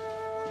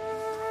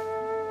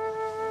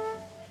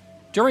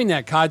 During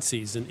that cod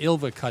season,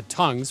 Ylva cut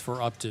tongues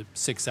for up to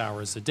 6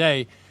 hours a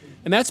day.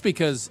 And that's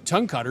because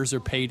tongue cutters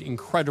are paid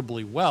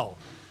incredibly well.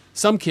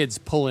 Some kids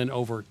pull in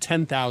over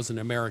 10,000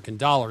 American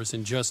dollars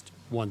in just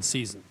one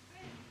season.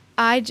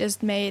 I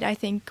just made, I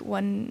think,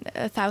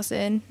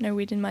 1,000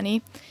 Norwegian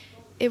money.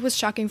 It was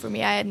shocking for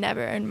me. I had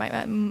never earned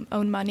my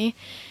own money.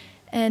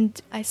 And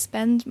I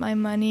spent my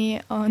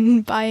money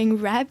on buying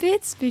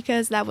rabbits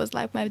because that was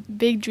like my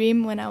big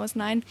dream when I was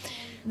 9.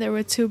 There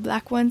were 2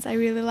 black ones I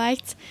really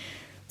liked.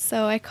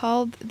 So I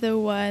called the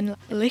one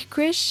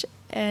Licorice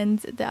and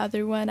the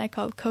other one I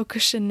called Coco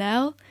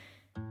Chanel.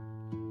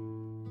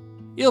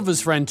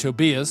 Ylva's friend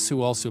Tobias,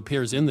 who also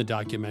appears in the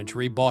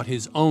documentary, bought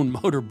his own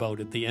motorboat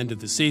at the end of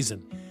the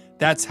season.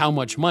 That's how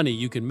much money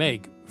you can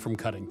make from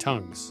cutting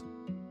tongues.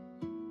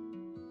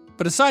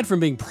 But aside from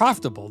being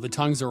profitable, the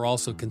tongues are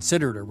also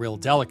considered a real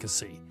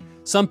delicacy.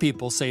 Some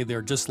people say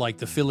they're just like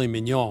the filet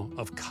mignon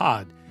of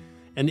cod,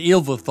 and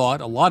Ylva thought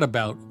a lot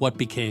about what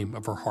became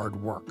of her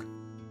hard work.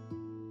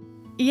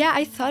 Yeah,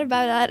 I thought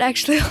about that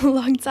actually a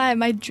long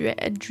time. I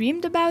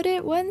dreamed about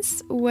it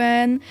once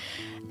when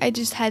I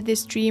just had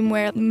this dream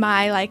where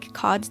my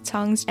cod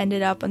tongues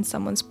ended up on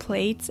someone's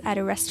plate at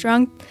a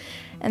restaurant.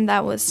 And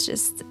that was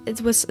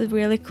it was a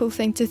really cool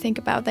thing to think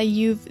about, that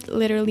you've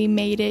literally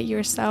made it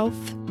yourself.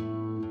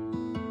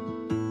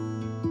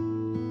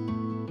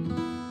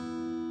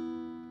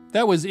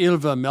 That was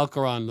Ylva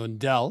Melkeran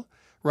Lundell.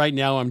 Right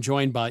now I'm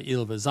joined by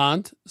Ylva's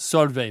aunt,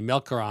 Solveig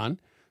Melkeran,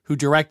 who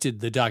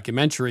directed the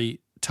documentary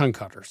Tongue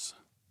Cutters.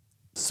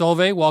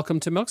 Solveig,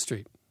 welcome to Milk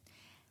Street.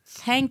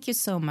 Thank you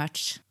so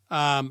much.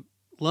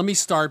 Let me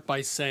start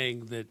by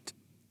saying that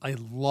I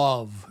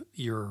love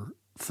your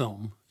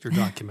film, your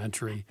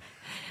documentary.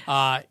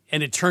 And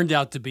it turned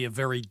out to be a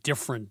very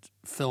different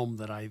film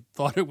than I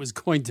thought it was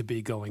going to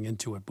be going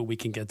into it, but we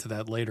can get to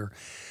that later.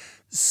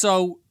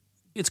 So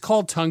it's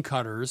called Tongue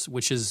Cutters,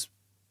 which is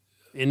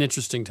an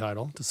interesting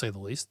title, to say the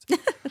least.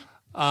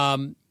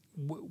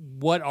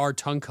 What are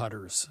tongue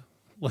cutters?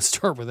 Let's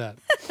start with that.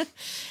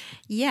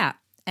 Yeah,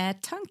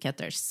 tongue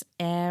cutters.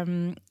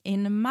 In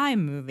my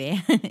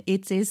movie,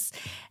 it is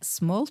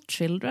small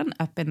children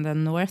up in the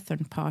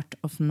northern part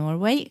of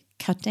Norway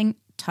cutting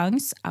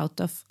tongues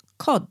out of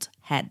cod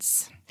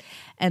heads.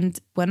 And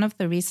one of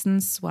the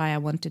reasons why I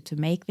wanted to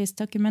make this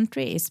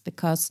documentary is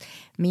because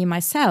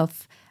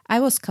myself, I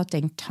was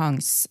cutting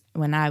tongues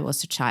when I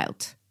was a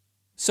child.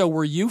 So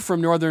were you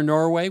from northern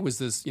Norway? Was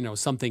this,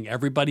 something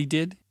everybody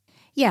did?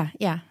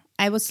 Yeah.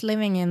 I was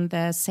living in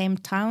the same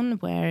town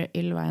where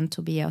Ylva and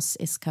Tobias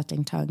is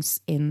cutting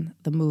tongues in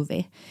the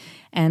movie.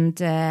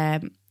 And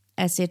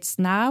as it's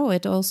now,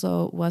 it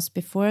also was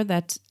before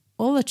that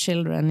all the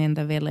children in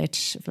the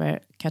village were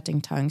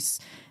cutting tongues.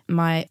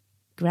 My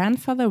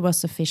grandfather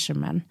was a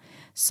fisherman,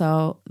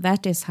 so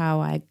that is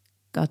how I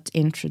got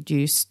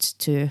introduced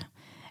to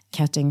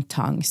cutting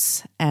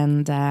tongues.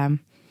 And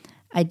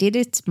I did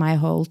it my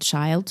whole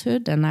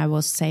childhood, and I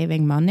was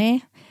saving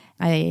money.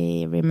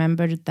 I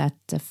remembered that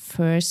the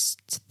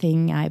first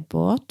thing I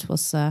bought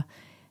was a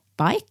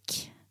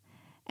bike,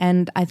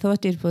 and I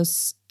thought it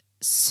was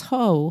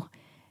so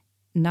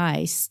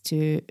nice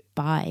to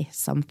buy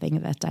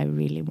something that I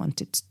really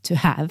wanted to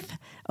have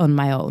on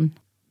my own.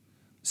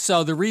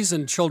 So the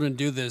reason children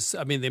do this,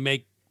 they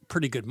make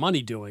pretty good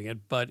money doing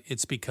it, but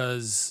it's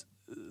because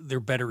they're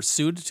better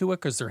suited to it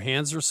because their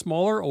hands are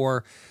smaller,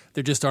 or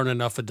there just aren't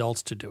enough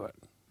adults to do it?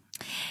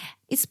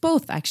 It's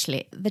both,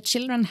 actually. The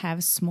children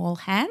have small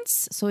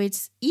hands, so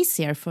it's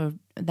easier for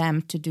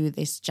them to do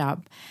this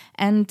job.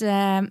 And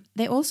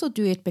they also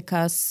do it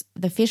because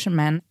the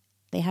fishermen,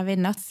 they have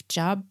enough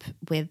job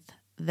with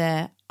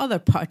the other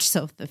parts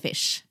of the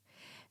fish.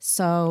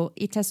 So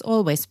it has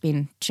always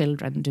been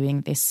children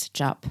doing this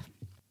job.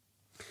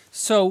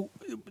 So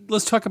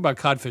let's talk about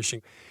cod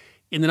fishing.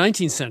 In the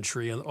 19th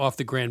century, off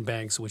the Grand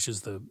Banks, which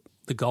is the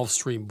Gulf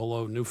Stream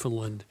below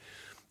Newfoundland,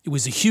 it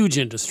was a huge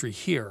industry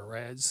here,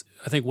 right?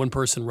 I think one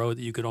person wrote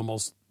that you could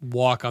almost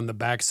walk on the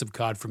backs of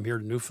cod from here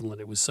to Newfoundland.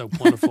 It was so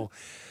plentiful.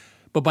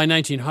 But by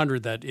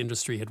 1900, that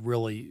industry had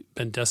really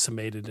been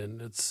decimated,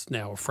 and it's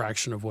now a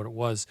fraction of what it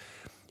was.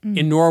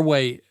 In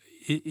Norway,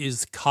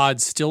 is cod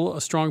still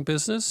a strong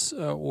business,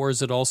 or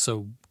has it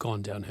also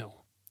gone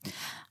downhill?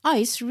 Oh,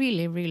 it's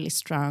really, really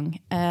strong.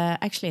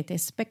 Actually, it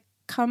has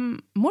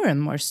become more and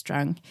more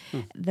strong.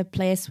 The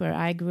place where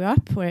I grew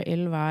up, where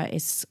Ylva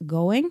is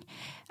going,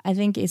 I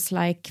think it's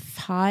like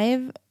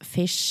 5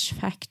 fish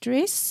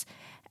factories,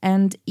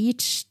 and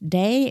each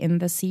day in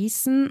the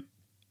season,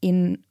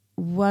 in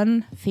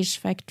one fish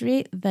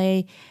factory,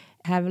 they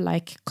have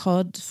like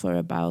cod for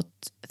about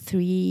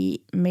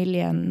 3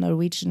 million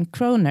Norwegian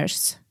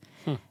kroners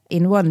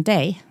in one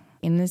day.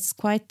 And it's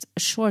quite a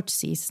short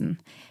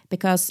season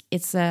because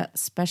it's a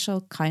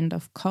special kind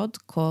of cod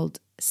called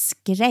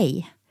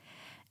skrei,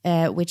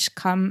 which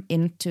come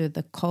into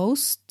the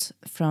coast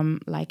from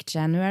like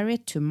January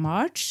to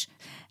March.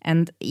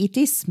 And it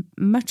is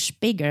much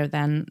bigger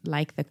than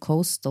like the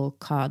coastal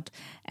cod.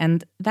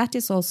 And that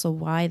is also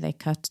why they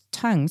cut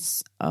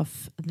tongues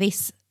of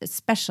this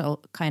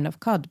special kind of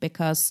cod,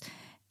 because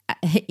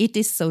it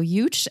is so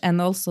huge,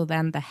 and also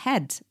then the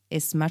head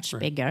is much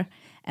bigger.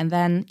 And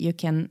then you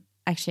can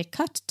actually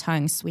cut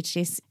tongues, which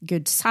is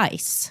good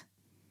size.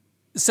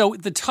 So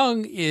the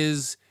tongue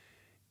is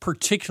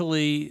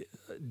particularly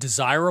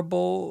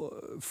desirable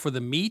for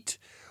the meat,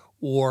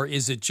 or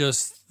is it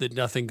just that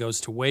nothing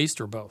goes to waste,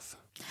 or both?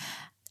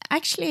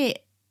 Actually,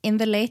 in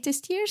the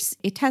latest years,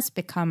 it has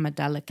become a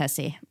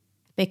delicacy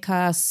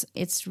because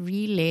it's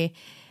really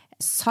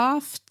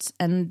soft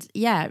and,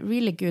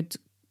 really good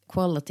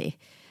quality.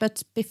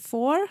 But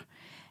before,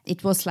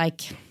 it was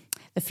like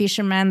the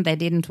fishermen, they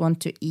didn't want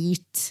to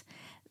eat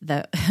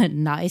the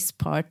nice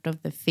part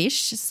of the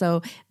fish,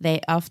 so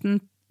they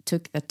often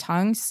took the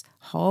tongues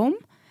home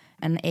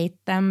and ate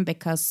them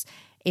because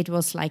it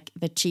was like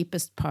the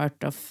cheapest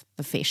part of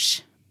the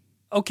fish.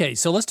 Okay,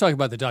 so let's talk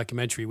about the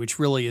documentary, which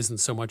really isn't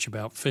so much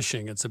about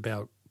fishing, it's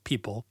about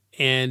people.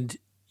 And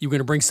you're going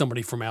to bring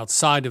somebody from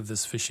outside of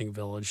this fishing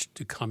village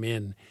to come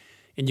in,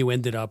 and you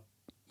ended up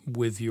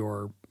with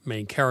your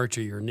main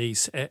character, your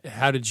niece.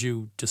 How did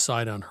you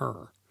decide on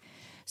her?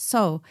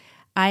 So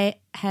I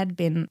had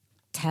been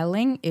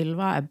telling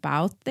Ylva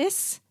about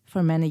this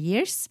for many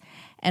years.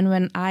 And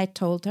when I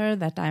told her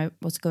that I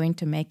was going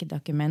to make a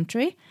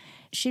documentary,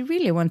 she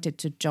really wanted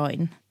to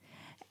join.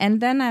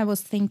 And then I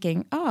was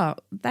thinking,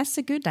 that's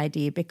a good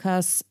idea,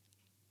 because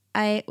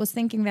I was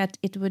thinking that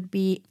it would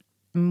be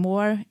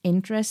more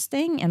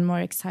interesting and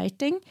more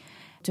exciting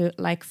to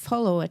like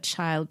follow a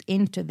child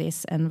into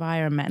this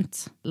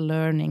environment,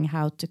 learning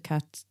how to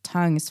cut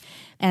tongues.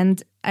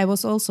 And I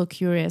was also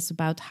curious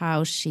about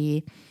how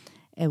she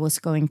was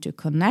going to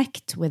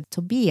connect with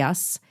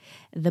Tobias,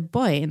 the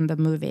boy in the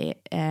movie.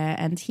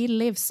 And he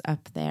lives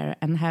up there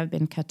and have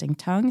been cutting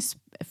tongues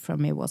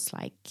from he was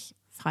like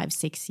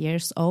 5-6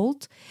 years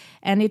old.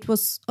 And it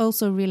was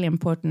also really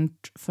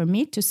important for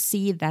me to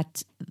see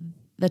that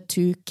the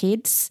two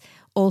kids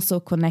also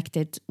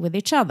connected with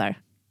each other.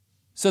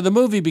 So the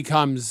movie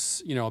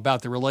becomes,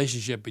 about the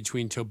relationship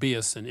between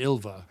Tobias and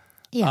Ylva.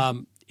 Yeah.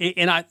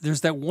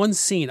 There's that one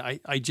scene,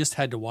 I just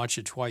had to watch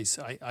it twice.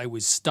 I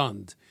was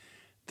stunned.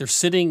 They're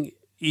sitting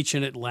each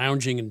in it,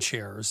 lounging in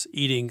chairs,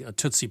 eating a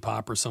Tootsie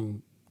Pop or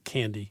some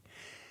candy.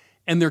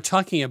 And they're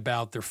talking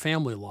about their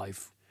family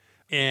life.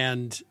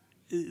 And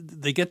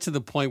they get to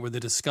the point where they're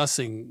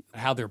discussing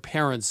how their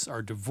parents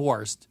are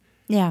divorced.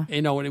 Yeah.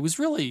 And it was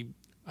really,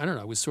 I don't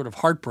know, it was sort of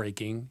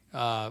heartbreaking.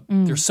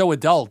 They're so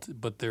adult,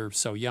 but they're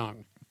so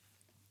young.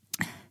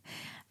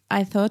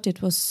 I thought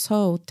it was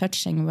so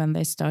touching when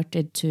they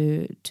started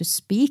to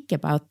speak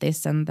about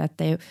this and that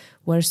they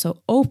were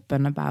so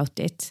open about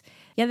it.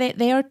 Yeah,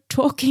 they are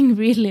talking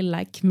really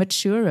like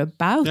mature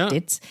about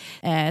it.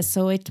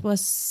 So it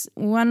was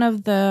one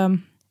of the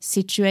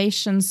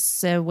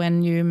situations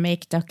when you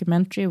make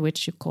documentary,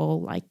 which you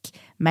call like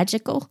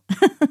magical.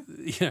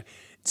 Yeah.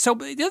 So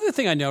the other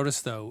thing I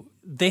noticed, though,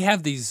 they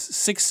have these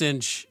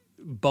 6-inch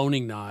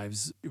boning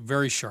knives,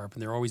 very sharp,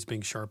 and they're always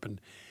being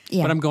sharpened.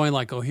 Yeah. But I'm going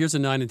like, oh, here's a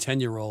 9 and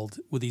 10-year-old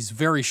with these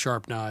very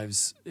sharp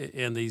knives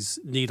and these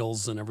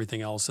needles and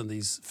everything else and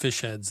these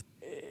fish heads.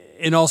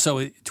 And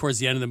also, towards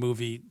the end of the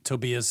movie,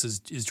 Tobias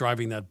is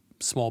driving that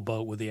small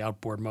boat with the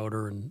outboard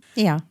motor and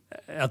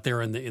out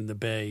there in the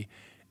bay.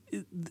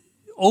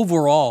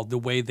 Overall, the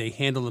way they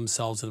handle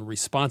themselves and the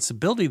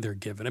responsibility they're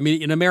given. I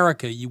mean, in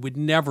America, you would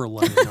never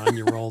let a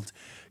 9-year-old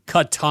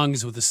cut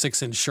tongues with a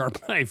 6-inch sharp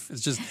knife.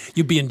 It's just,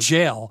 you'd be in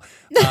jail.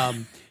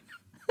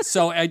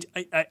 So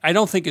I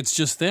don't think it's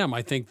just them.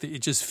 I think that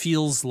it just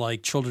feels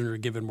like children are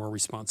given more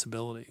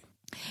responsibility.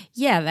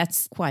 Yeah,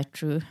 that's quite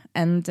true.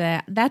 And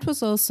that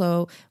was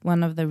also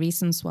one of the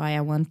reasons why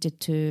I wanted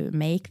to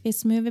make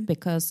this movie,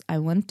 because I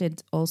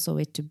wanted also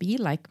it to be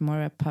like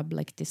more a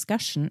public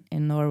discussion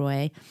in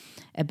Norway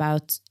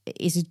about,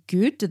 is it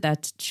good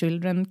that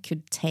children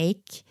could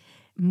take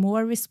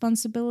more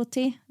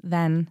responsibility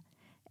than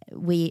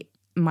we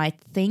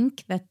might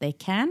think that they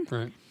can?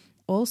 Right.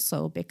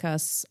 Also,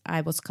 because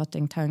I was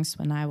cutting tongues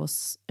when I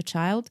was a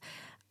child,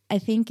 I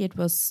think it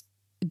was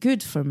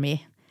good for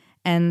me.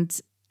 And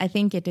I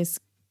think it is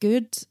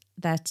good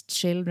that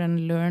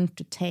children learn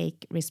to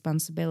take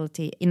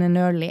responsibility in an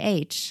early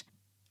age.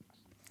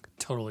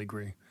 Totally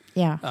agree.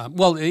 Yeah.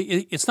 Well,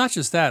 it's not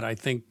just that. I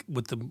think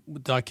what the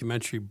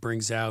documentary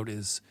brings out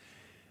is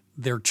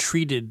they're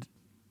treated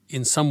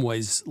in some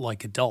ways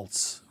like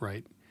adults,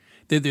 right?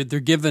 They're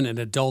given an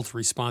adult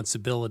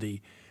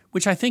responsibility,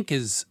 which I think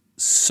is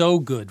so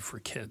good for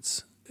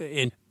kids.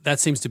 And that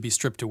seems to be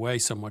stripped away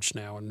so much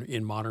now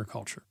in modern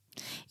culture.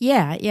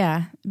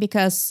 Yeah,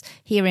 because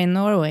here in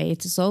Norway,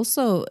 it is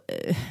also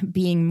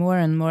being more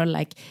and more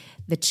like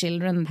the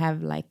children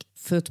have like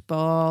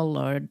football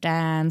or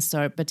dance,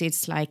 but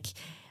it's like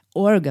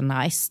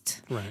organized.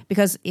 Right.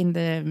 Because in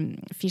the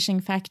fishing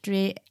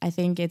factory, I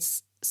think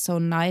it's so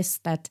nice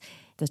that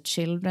the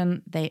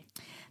children, they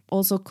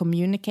also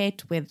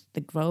communicate with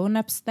the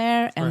grown-ups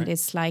there, and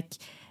it's like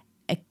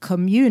a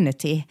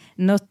community,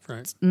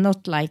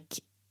 not like,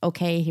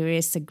 okay, here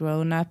is a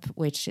grown-up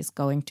which is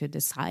going to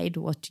decide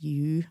what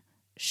you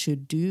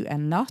should do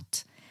and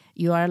not.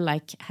 You are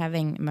like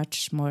having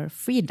much more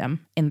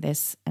freedom in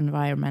this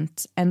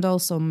environment and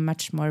also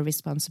much more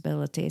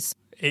responsibilities.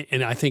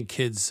 And I think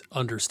kids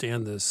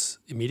understand this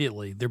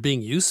immediately. They're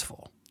being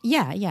useful.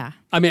 Yeah.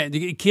 I mean,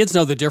 the kids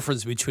know the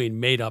difference between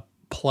made-up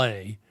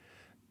play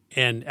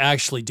and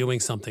actually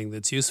doing something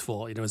that's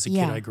useful. You know, as a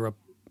kid, I grew up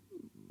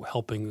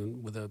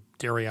helping with a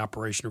dairy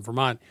operation in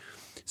Vermont.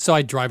 So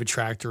I'd drive a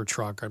tractor or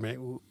truck. I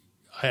mean,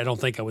 I don't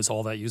think I was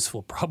all that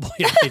useful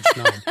probably at age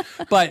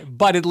 9.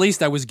 But at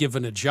least I was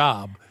given a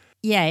job.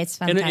 Yeah, it's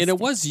fantastic. And it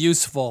was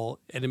useful,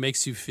 and it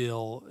makes you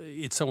feel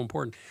it's so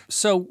important.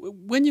 So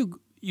when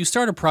you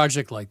start a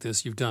project like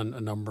this, you've done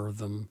a number of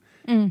them,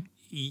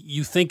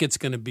 you think it's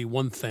going to be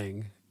one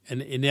thing,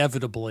 and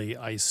inevitably,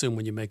 I assume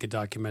when you make a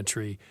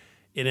documentary,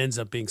 it ends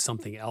up being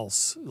something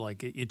else.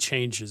 Like it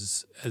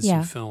changes as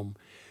you film.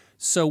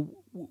 So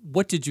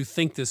what did you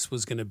think this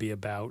was going to be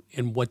about,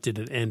 and what did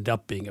it end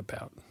up being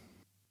about?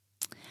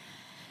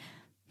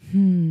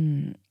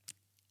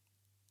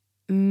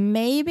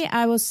 Maybe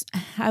I was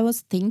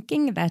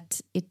thinking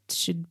that it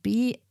should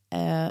be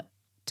a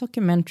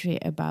documentary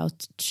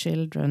about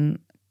children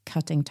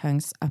cutting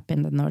tongues up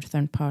in the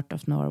northern part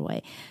of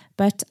Norway.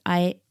 But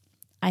I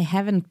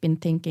haven't been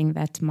thinking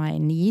that my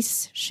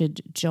niece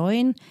should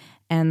join,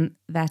 and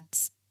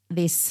that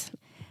this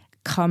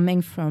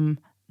coming from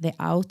the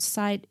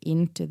outside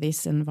into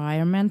this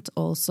environment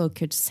also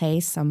could say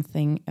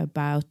something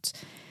about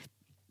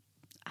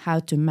how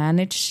to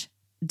manage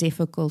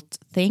difficult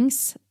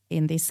things,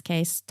 in this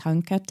case,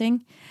 tongue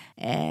cutting.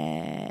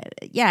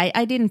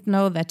 I didn't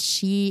know that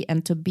she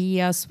and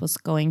Tobias was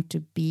going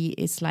to be,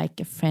 it's like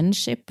a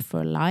friendship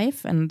for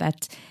life, and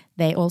that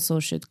they also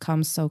should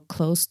come so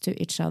close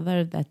to each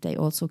other that they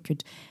also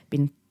could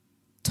be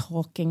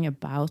talking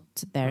about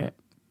their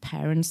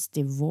parents'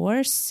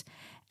 divorce.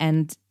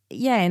 And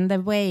in the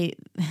way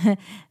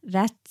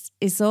that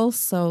is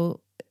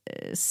also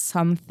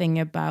something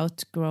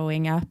about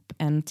growing up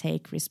and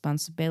take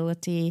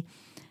responsibility.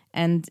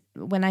 And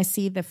when I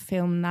see the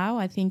film now,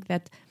 I think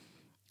that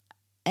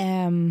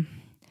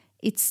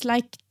it's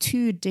like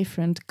two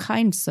different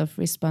kinds of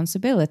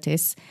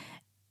responsibilities.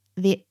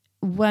 The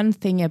one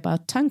thing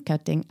about tongue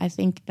cutting, I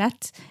think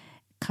that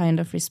kind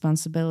of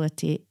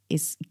responsibility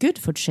is good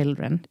for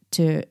children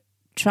to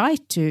try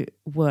to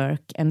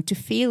work and to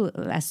feel,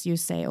 as you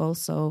say,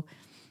 also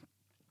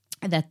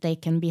that they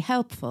can be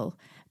helpful.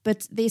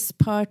 But this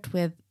part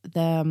with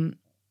the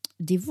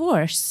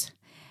divorce,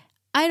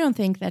 I don't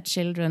think that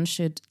children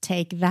should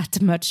take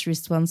that much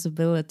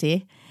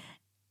responsibility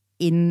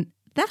in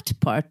that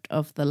part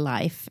of the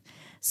life.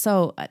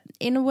 So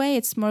in a way,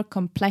 it's more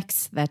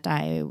complex that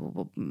I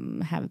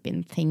have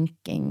been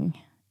thinking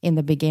in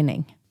the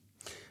beginning.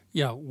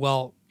 Yeah,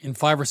 well, in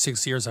 5 or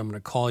 6 years, I'm going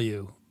to call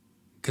you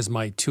because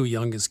my 2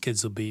 youngest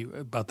kids will be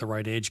about the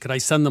right age. Could I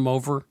send them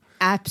over?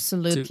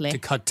 Absolutely. To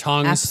cut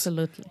tongues?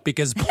 Absolutely.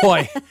 Because,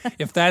 boy,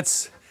 if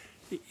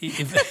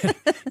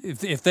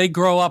they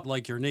grow up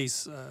like your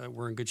niece,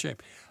 we're in good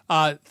shape.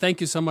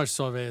 Thank you so much,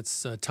 Solveig.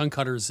 It's Tongue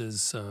Cutters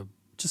is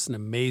just an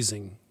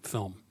amazing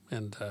film,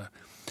 and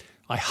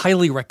I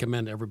highly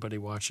recommend everybody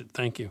watch it.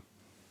 Thank you.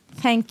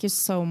 Thank you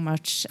so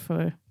much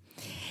for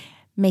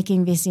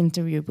making this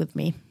interview with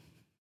me.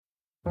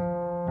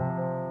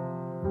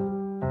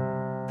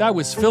 That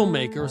was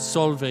filmmaker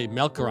Solveig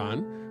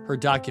Melkeran. Her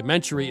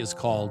documentary is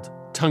called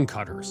Tongue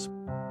Cutters.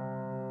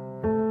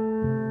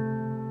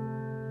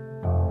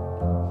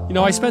 You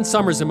know, I spent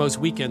summers and most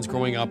weekends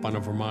growing up on a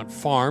Vermont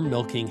farm,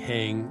 milking,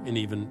 haying, and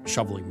even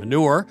shoveling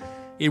manure.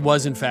 It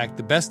was, in fact,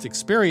 the best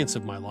experience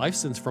of my life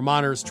since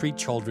Vermonters treat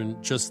children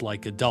just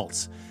like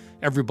adults.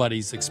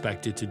 Everybody's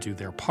expected to do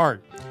their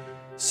part.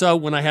 So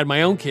when I had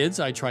my own kids,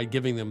 I tried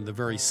giving them the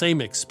very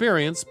same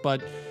experience,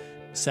 but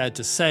sad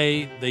to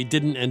say, they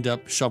didn't end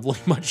up shoveling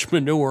much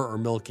manure or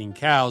milking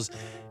cows.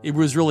 It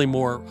was really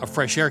more a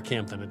fresh air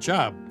camp than a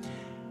job.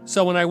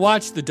 So when I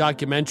watched the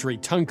documentary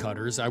Tongue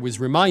Cutters, I was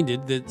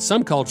reminded that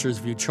some cultures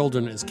view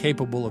children as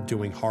capable of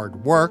doing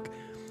hard work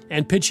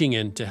and pitching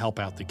in to help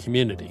out the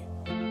community.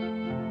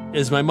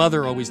 As my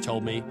mother always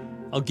told me,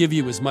 I'll give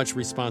you as much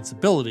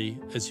responsibility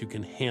as you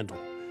can handle.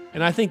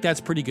 And I think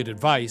that's pretty good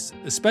advice,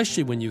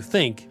 especially when you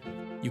think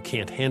you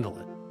can't handle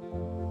it.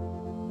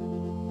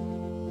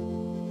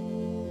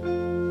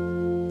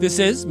 This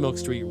is Milk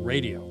Street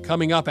Radio.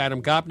 Coming up,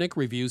 Adam Gopnik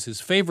reviews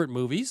his favorite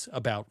movies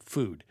about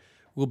food.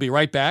 We'll be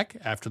right back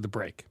after the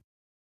break.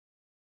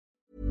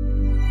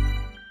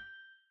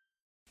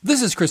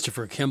 This is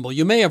Christopher Kimball.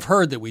 You may have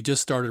heard that we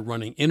just started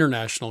running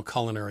international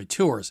culinary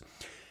tours.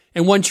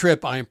 And one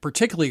trip I am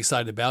particularly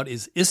excited about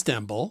is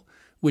Istanbul,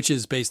 which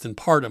is based in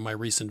part on my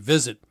recent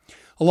visit.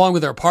 Along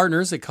with our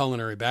partners at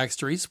Culinary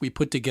Backstreets, we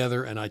put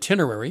together an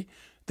itinerary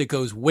that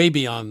goes way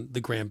beyond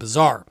the Grand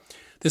Bazaar.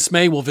 This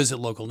May, we'll visit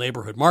local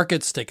neighborhood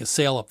markets, take a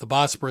sail up the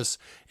Bosporus,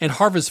 and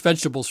harvest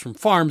vegetables from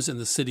farms in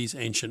the city's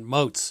ancient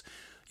moats.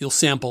 You'll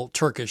sample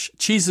Turkish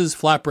cheeses,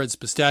 flatbreads,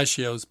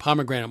 pistachios,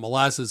 pomegranate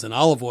molasses, and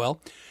olive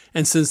oil.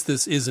 And since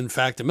this is, in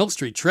fact, a Milk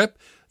Street trip,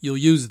 you'll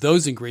use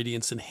those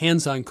ingredients in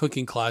hands-on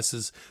cooking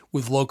classes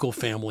with local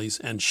families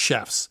and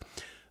chefs.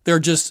 There are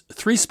just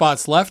 3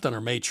 spots left on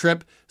our May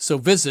trip, so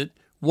visit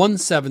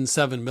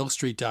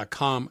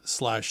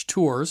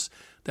 177milkstreet.com/tours.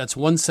 That's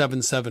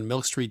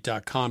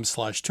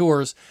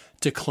 177milkstreet.com/tours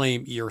to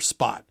claim your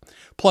spot.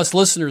 Plus,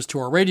 listeners to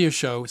our radio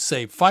show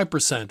save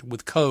 5%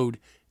 with code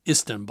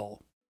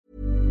Istanbul.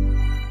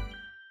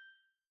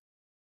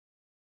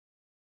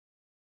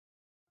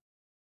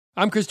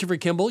 I'm Christopher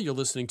Kimball. You're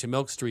listening to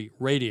Milk Street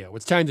Radio.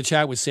 It's time to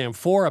chat with Sam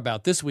Four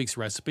about this week's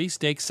recipe,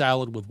 steak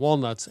salad with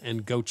walnuts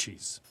and goat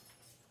cheese.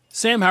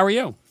 Sam, how are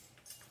you?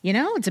 You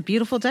know, it's a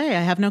beautiful day.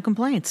 I have no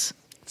complaints.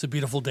 It's a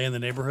beautiful day in the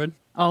neighborhood?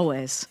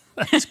 Always.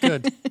 That's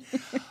good.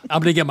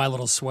 I'm going to get my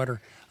little sweater.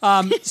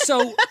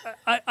 So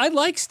I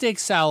like steak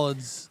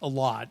salads a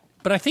lot,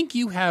 but I think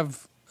you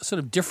have a sort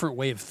of different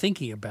way of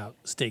thinking about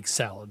steak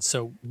salads.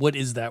 So what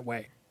is that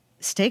way?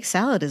 Steak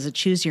salad is a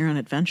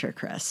choose-your-own-adventure,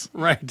 Chris.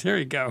 Right, there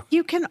you go.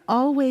 You can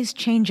always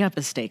change up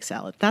a steak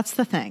salad. That's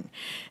the thing.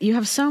 You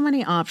have so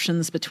many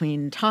options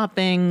between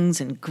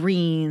toppings and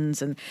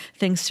greens and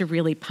things to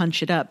really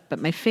punch it up. But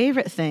my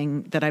favorite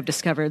thing that I've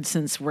discovered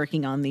since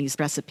working on these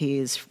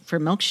recipes for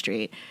Milk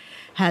Street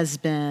has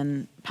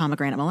been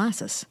pomegranate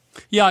molasses.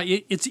 Yeah,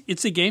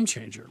 it's a game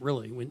changer,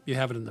 really, when you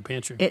have it in the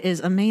pantry. It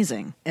is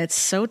amazing. It's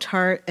so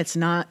tart. It's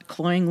not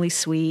cloyingly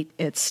sweet.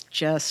 It's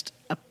just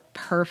a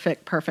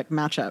perfect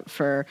matchup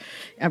for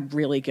a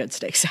really good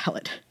steak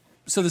salad.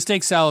 So the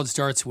steak salad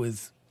starts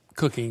with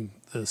cooking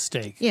the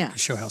steak. Yeah. To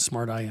show how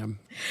smart I am.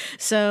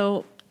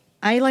 So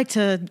I like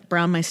to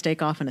brown my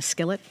steak off in a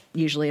skillet,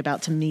 usually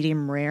about to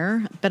medium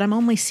rare, but I'm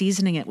only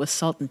seasoning it with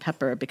salt and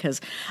pepper because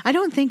I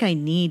don't think I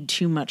need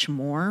too much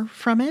more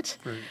from it.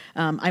 Right.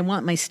 I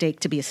want my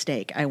steak to be a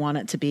steak. I want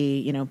it to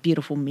be,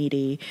 beautiful,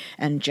 meaty,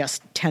 and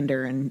just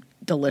tender and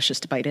delicious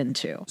to bite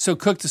into. So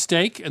cook the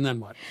steak, and then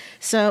what?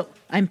 So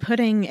I'm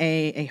putting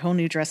a whole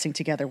new dressing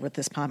together with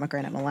this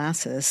pomegranate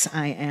molasses.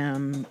 I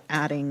am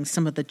adding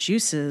some of the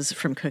juices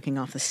from cooking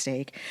off the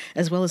steak,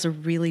 as well as a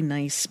really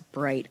nice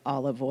bright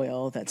olive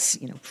oil that's,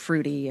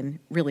 fruity and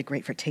really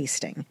great for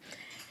tasting.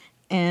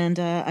 And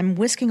I'm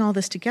whisking all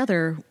this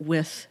together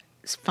with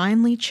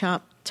finely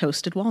chopped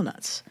toasted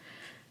walnuts.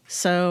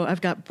 So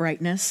I've got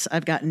brightness,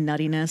 I've got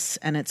nuttiness,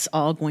 and it's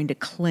all going to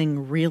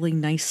cling really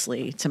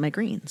nicely to my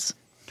greens.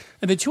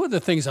 And the two other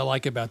things I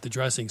like about the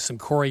dressing, some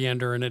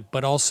coriander in it,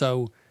 but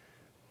also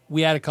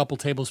we add a couple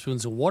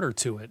tablespoons of water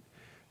to it,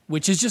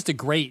 which is just a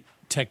great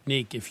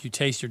technique. If you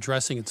taste your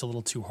dressing, it's a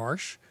little too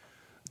harsh.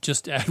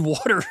 Just add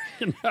water.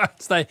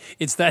 It's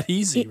that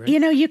easy, right?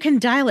 You can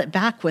dial it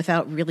back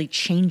without really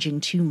changing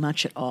too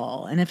much at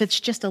all. And if it's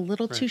just a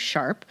little too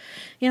sharp,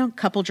 a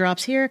couple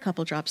drops here, a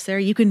couple drops there,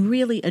 you can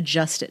really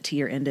adjust it to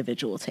your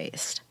individual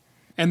taste.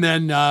 And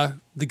then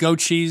the goat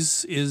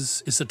cheese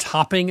is a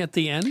topping at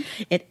the end?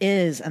 It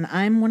is. And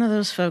I'm one of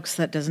those folks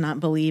that does not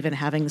believe in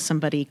having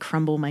somebody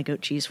crumble my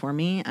goat cheese for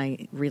me.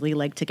 I really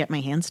like to get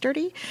my hands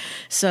dirty.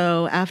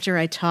 So after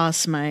I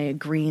toss my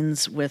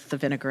greens with the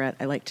vinaigrette,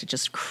 I like to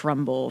just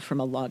crumble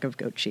from a log of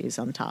goat cheese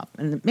on top.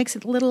 And it makes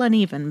it a little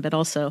uneven, but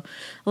also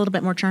a little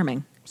bit more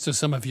charming. So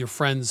some of your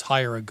friends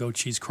hire a goat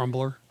cheese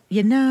crumbler?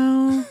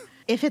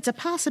 If it's a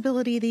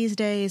possibility these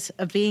days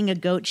of being a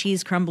goat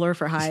cheese crumbler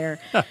for hire,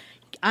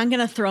 I'm going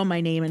to throw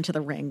my name into the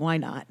ring. Why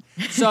not?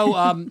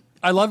 So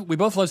we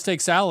both love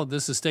steak salad.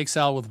 This is steak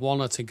salad with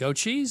walnuts and goat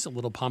cheese, a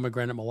little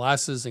pomegranate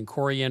molasses and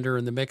coriander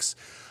in the mix.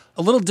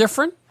 A little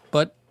different,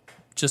 but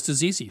just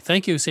as easy.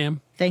 Thank you,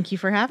 Sam. Thank you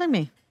for having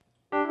me.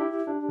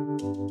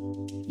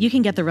 You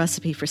can get the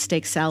recipe for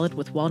steak salad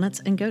with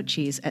walnuts and goat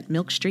cheese at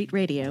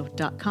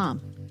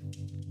milkstreetradio.com.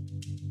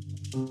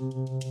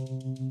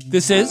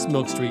 This is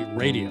Milk Street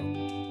Radio.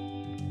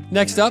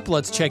 Next up,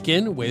 let's check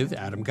in with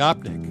Adam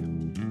Gopnik.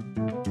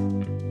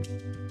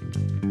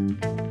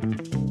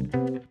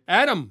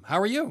 Adam, how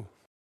are you?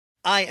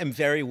 I am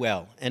very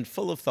well and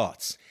full of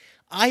thoughts.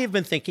 I have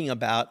been thinking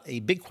about a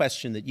big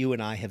question that you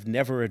and I have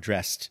never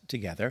addressed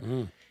together,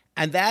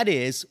 and that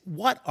is,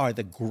 what are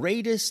the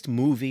greatest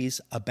movies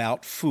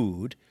about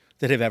food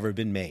that have ever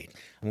been made?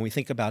 When we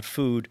think about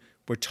food,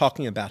 we're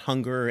talking about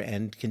hunger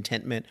and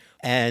contentment.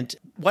 And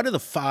what are the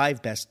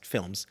 5 best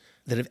films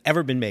that have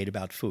ever been made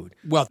about food?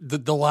 Well,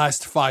 the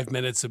last 5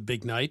 minutes of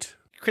Big Night.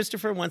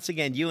 Christopher, once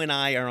again, you and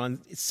I are on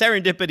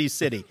Serendipity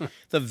City.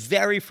 The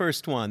very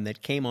first one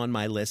that came on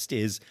my list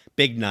is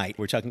Big Night.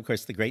 We're talking, of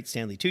course, the great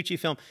Stanley Tucci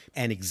film,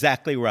 and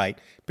exactly right,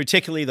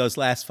 particularly those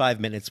last 5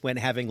 minutes when,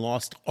 having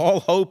lost all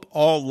hope,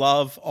 all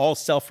love, all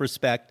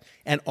self-respect,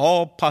 and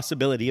all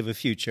possibility of a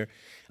future,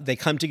 they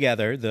come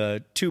together,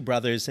 the 2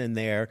 brothers and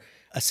their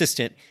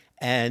assistant,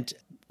 and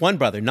one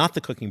brother, not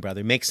the cooking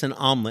brother, makes an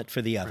omelet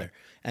for the other. Right.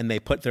 And they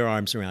put their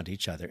arms around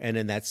each other. And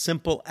in that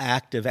simple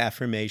act of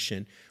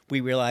affirmation,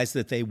 we realize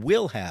that they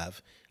will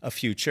have a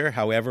future,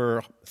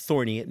 however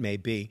thorny it may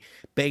be,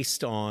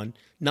 based on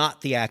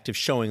not the act of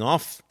showing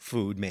off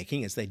food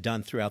making, as they've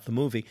done throughout the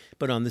movie,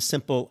 but on the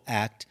simple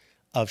act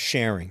of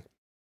sharing.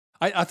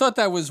 I thought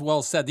that was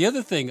well said. The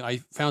other thing I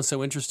found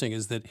so interesting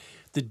is that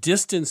the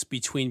distance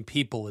between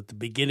people at the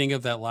beginning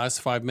of that last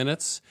 5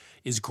 minutes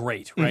is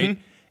great, right?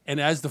 Mm-hmm. And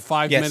as the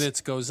 5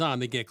 minutes goes on,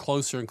 they get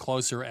closer and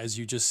closer. As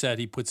you just said,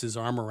 he puts his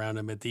arm around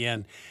him at the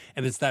end.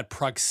 And it's that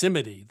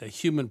proximity, the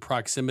human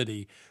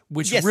proximity,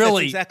 which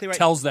really exactly right.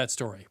 tells that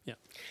story. Yeah.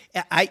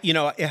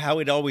 How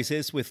it always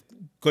is with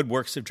good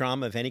works of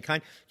drama of any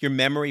kind, your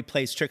memory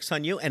plays tricks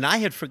on you. And I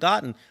had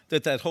forgotten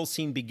that whole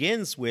scene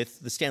begins with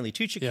the Stanley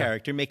Tucci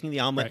character making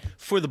the omelet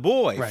for the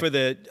boy, for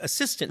the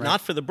assistant,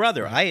 not for the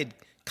brother. I had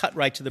cut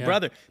right to the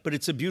brother, but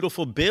it's a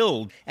beautiful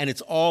build, and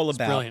it's all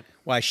about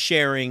why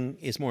sharing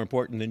is more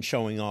important than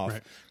showing off.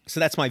 Right. So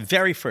that's my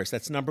very first.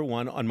 That's number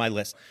 1 on my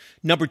list.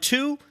 Number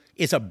 2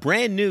 is a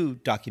brand new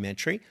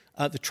documentary,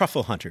 The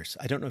Truffle Hunters.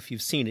 I don't know if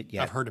you've seen it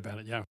yet. I've heard about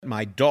it, yeah.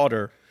 My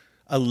daughter,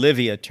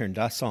 Olivia, turned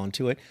us on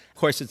to it. Of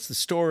course, it's the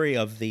story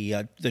of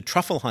the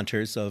truffle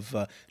hunters of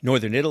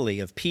northern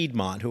Italy, of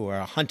Piedmont, who are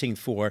hunting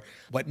for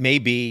what may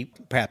be,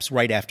 perhaps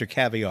right after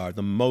caviar,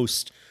 the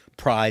most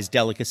prized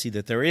delicacy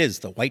that there is,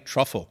 the white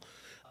truffle.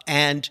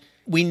 And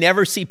we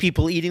never see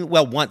people eating,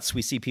 well, once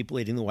we see people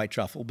eating the white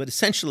truffle, but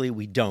essentially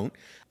we don't.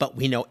 But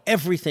we know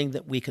everything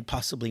that we could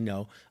possibly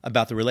know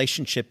about the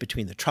relationship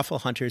between the truffle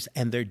hunters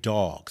and their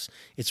dogs.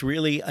 It's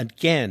really,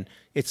 again,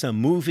 it's a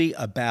movie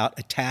about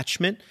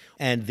attachment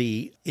and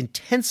the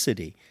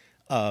intensity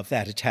of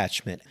that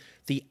attachment.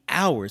 The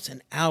hours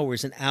and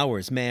hours and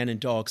hours man and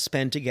dog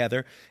spend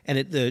together. And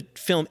the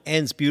film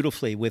ends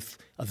beautifully with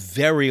a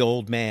very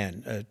old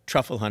man, a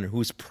truffle hunter,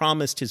 who's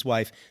promised his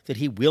wife that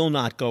he will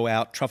not go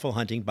out truffle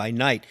hunting by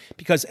night.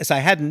 Because, as I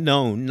hadn't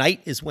known,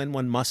 night is when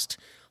one must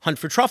hunt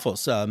for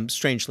truffles,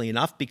 strangely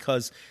enough,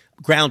 because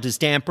ground is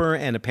damper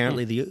and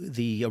apparently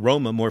the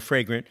aroma more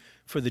fragrant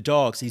for the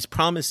dogs. He's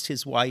promised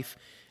his wife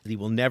that he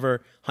will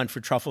never hunt for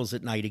truffles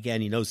at night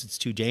again. He knows it's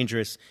too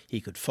dangerous. He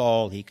could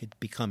fall. He could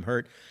become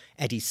hurt.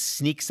 And he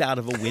sneaks out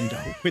of a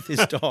window with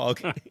his dog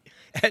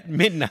at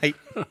midnight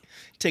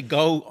to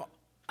go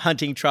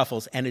hunting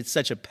truffles. And it's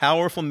such a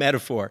powerful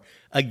metaphor,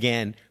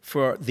 again,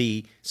 for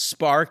the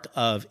spark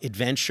of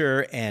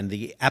adventure and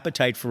the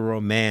appetite for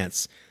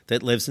romance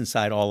that lives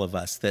inside all of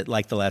us, that,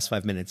 like the last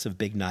 5 minutes of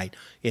Big Night,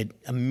 it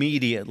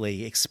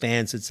immediately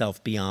expands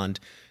itself beyond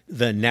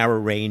the narrow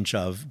range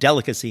of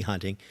delicacy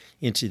hunting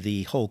into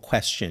the whole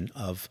question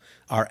of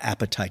our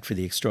appetite for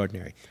the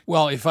extraordinary.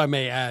 Well, if I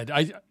may add,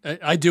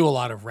 I do a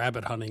lot of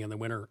rabbit hunting in the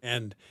winter,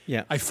 and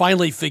I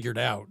finally figured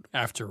out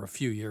after a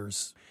few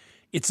years,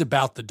 it's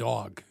about the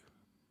dog.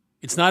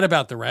 It's not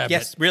about the rabbit.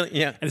 Yes, really,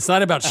 yeah. And it's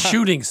not about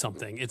shooting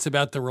something. It's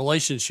about the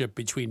relationship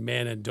between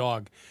man and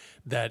dog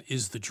that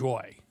is the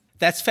joy.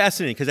 That's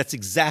fascinating because that's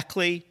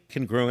exactly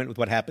congruent with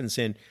what happens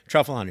in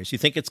Truffle Hunters. You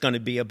think it's going to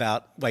be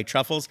about white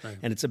truffles,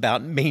 and it's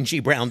about mangy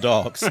brown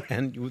dogs,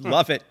 and you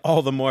love it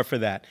all the more for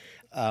that.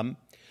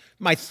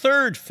 My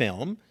third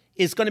film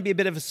is going to be a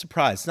bit of a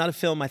surprise. It's not a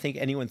film I think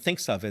anyone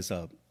thinks of as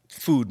a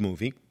food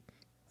movie.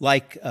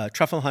 Like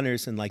Truffle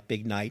Hunters and like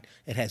Big Night,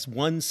 it has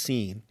one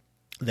scene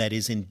that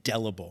is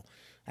indelible,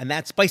 and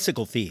that's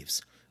Bicycle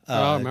Thieves.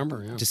 I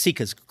remember, yeah. De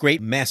Sica's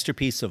great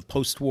masterpiece of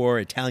post-war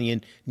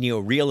Italian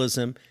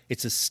neorealism.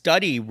 It's a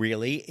study,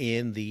 really,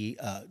 in the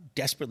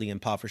desperately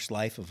impoverished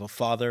life of a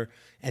father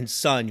and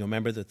son. You'll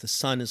remember that the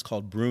son is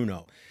called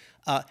Bruno.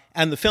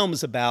 And the film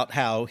is about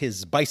how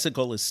his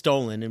bicycle is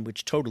stolen, and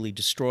which totally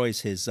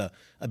destroys his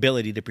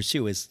ability to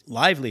pursue his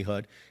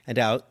livelihood, and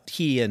how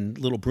he and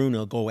little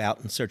Bruno go out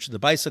in search of the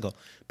bicycle.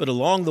 But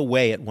along the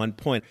way, at one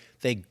point,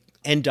 they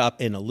end up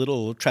in a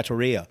little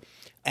trattoria.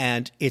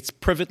 And it's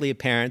perfectly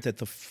apparent that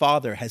the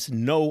father has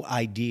no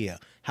idea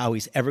how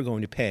he's ever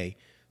going to pay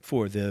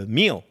for the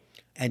meal.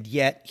 And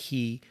yet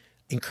he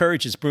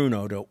encourages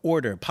Bruno to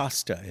order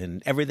pasta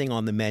and everything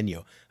on the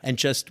menu. And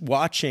just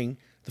watching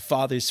the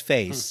father's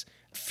face,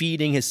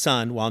 feeding his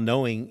son while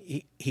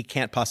knowing he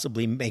can't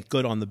possibly make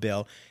good on the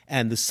bill,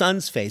 and the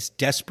son's face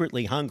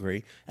desperately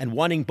hungry and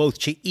wanting both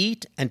to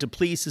eat and to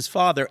please his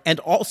father, and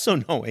also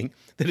knowing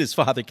that his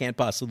father can't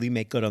possibly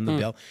make good on the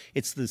bill.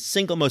 It's the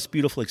single most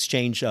beautiful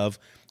exchange of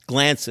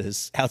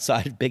glances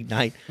outside of Big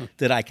Night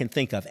that I can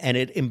think of. And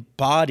it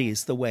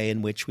embodies the way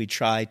in which we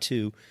try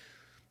to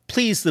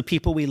please the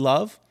people we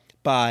love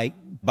by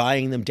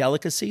buying them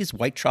delicacies,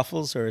 white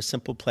truffles or a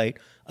simple plate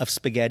of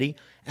spaghetti,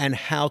 and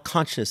how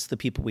conscious the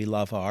people we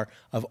love are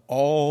of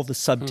all the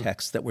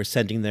subtext that we're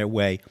sending their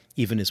way,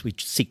 even as we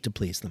seek to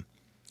please them.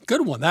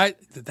 Good one.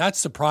 That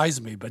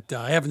surprised me, but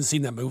I haven't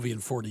seen that movie in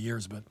 40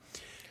 years. But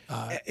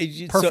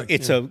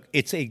perfect. So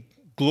it's a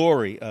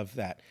glory of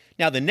that.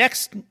 Now, the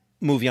next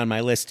movie on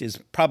my list is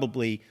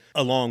probably,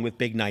 along with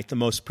Big Night, the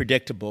most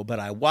predictable, but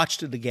I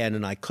watched it again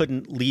and I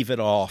couldn't leave it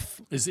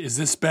off. Is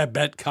this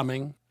Babette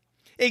coming?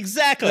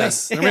 Exactly.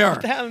 Yes, there we are.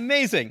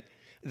 Amazing.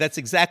 That's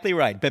exactly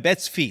right.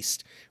 Babette's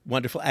Feast.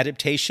 Wonderful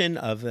adaptation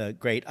of the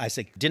great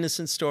Isaac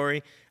Dinesen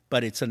story,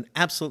 but it's an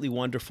absolutely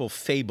wonderful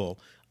fable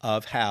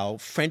of how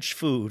French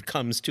food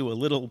comes to a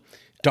little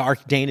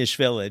dark Danish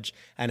village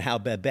and how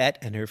Babette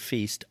and her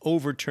feast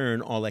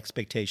overturn all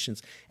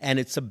expectations. And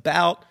it's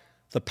about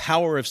the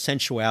power of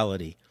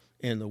sensuality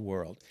in the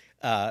world.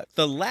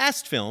 The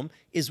last film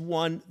is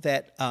one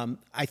that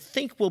I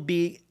think will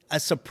be a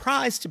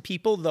surprise to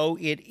people, though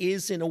it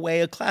is in a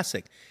way a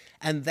classic.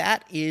 And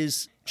that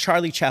is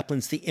Charlie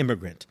Chaplin's The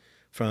Immigrant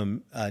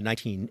from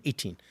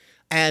 1918.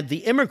 And The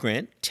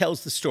Immigrant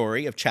tells the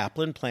story of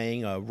Chaplin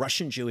playing a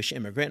Russian Jewish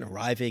immigrant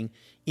arriving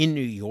in New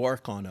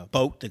York on a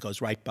boat that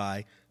goes right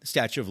by the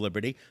Statue of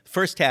Liberty. The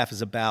first half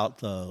is about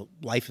the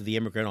life of the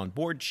immigrant on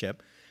board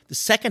ship. The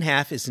second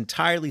half is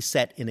entirely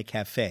set in a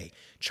cafe.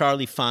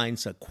 Charlie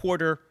finds a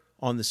quarter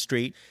on the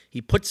street.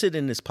 He puts it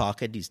in his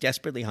pocket. He's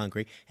desperately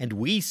hungry. And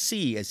we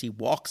see as he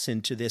walks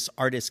into this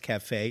artist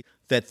cafe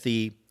that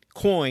the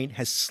coin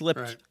has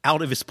slipped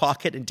out of his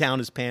pocket and down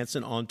his pants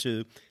and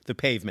onto the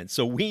pavement.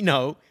 So we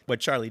know, what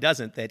Charlie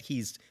doesn't, that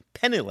he's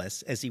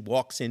penniless as he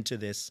walks into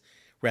this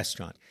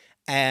restaurant.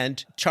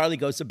 And Charlie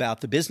goes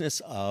about the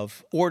business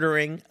of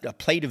ordering a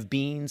plate of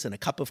beans and a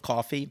cup of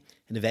coffee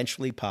and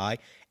eventually pie,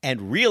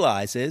 and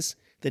realizes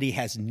that he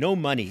has no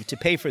money to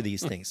pay for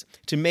these things.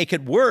 To make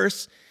it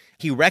worse,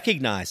 he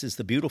recognizes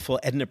the beautiful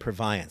Edna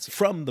Purviance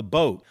from the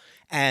boat,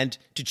 and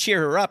to cheer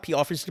her up, he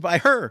offers to buy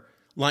her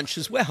lunch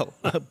as well.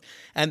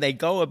 And they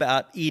go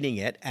about eating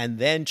it, and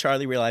then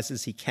Charlie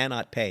realizes he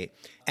cannot pay.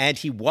 And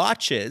he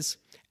watches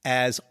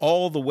as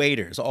all the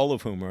waiters, all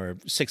of whom are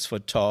 6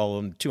 foot tall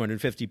and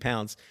 250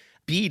 pounds,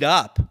 beat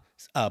up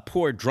a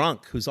poor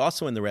drunk who's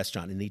also in the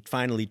restaurant. And he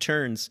finally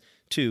turns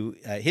to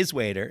his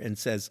waiter and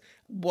says,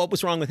 "What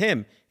was wrong with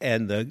him?"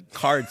 And the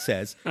card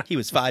says he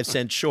was 5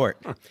 cents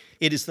short.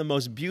 It is the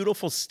most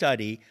beautiful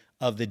study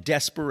of the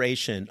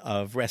desperation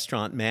of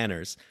restaurant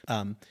manners.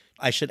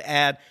 I should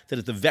add that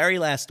at the very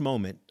last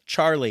moment,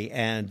 Charlie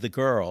and the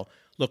girl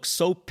look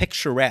so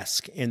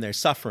picturesque in their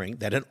suffering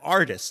that an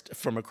artist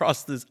from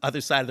across the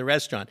other side of the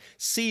restaurant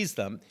sees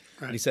them.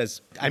 Right. And he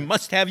says, "I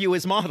must have you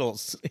as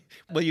models.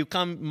 Will you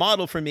come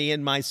model for me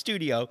in my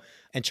studio?"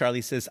 And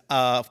Charlie says,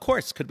 "Of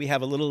course. Could we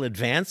have a little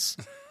advance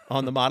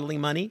on the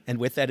modeling money?" And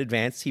with that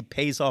advance, he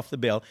pays off the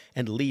bill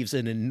and leaves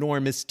an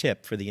enormous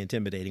tip for the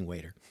intimidating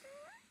waiter.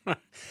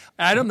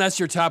 Adam, that's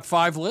your top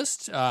 5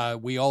 list.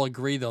 We all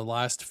agree the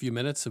last few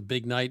minutes of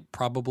Big Night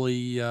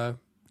probably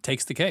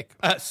takes the cake.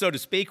 So to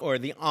speak, or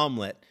the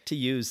omelet, to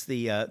use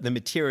the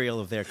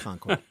material of their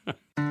Concord.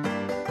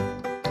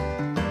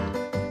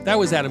 That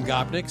was Adam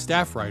Gopnik,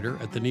 staff writer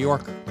at The New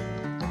Yorker.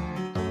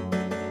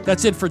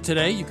 That's it for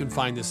today. You can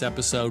find this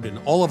episode and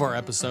all of our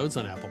episodes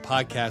on Apple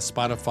Podcasts,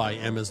 Spotify,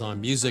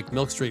 Amazon Music,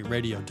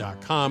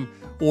 MilkStreetRadio.com,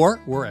 or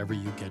wherever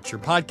you get your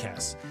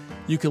podcasts.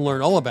 You can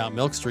learn all about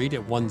Milk Street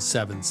at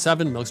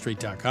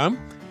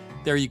 177milkstreet.com.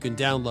 There you can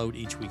download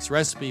each week's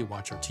recipe,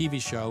 watch our TV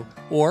show,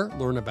 or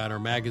learn about our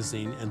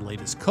magazine and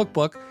latest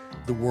cookbook,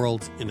 The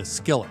World in a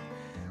Skillet.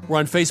 We're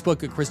on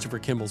Facebook at Christopher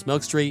Kimball's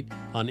Milk Street,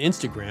 on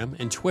Instagram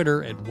and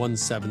Twitter at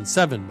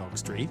 177Milk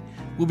Street.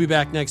 We'll be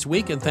back next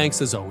week, and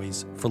thanks as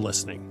always for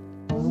listening.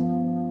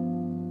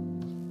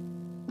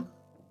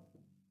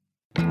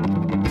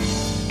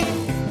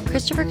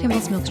 Christopher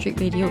Kimball's Milk Street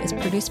Radio is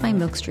produced by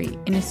Milk Street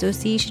in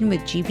association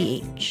with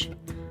GBH.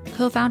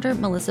 Co-founder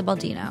Melissa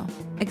Baldino.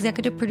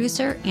 Executive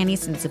producer Annie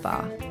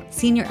Sensibaugh.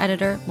 Senior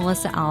editor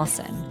Melissa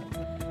Allison.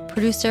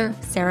 Producer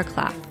Sarah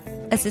Clapp.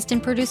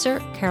 Assistant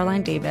producer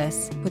Caroline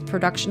Davis, with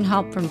production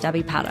help from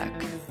Debbie Paddock.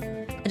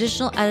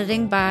 Additional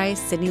editing by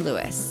Sydney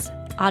Lewis.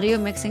 Audio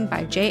mixing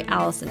by Jay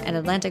Allison at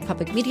Atlantic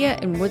Public Media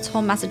in Woods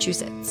Hole,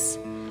 Massachusetts.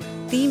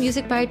 Theme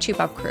music by Cheap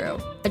Up Crew.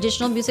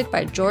 Additional music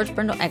by George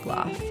Brindle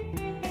Egloff.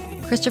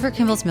 Christopher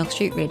Kimball's Milk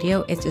Street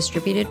Radio is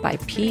distributed by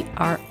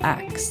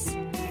PRX.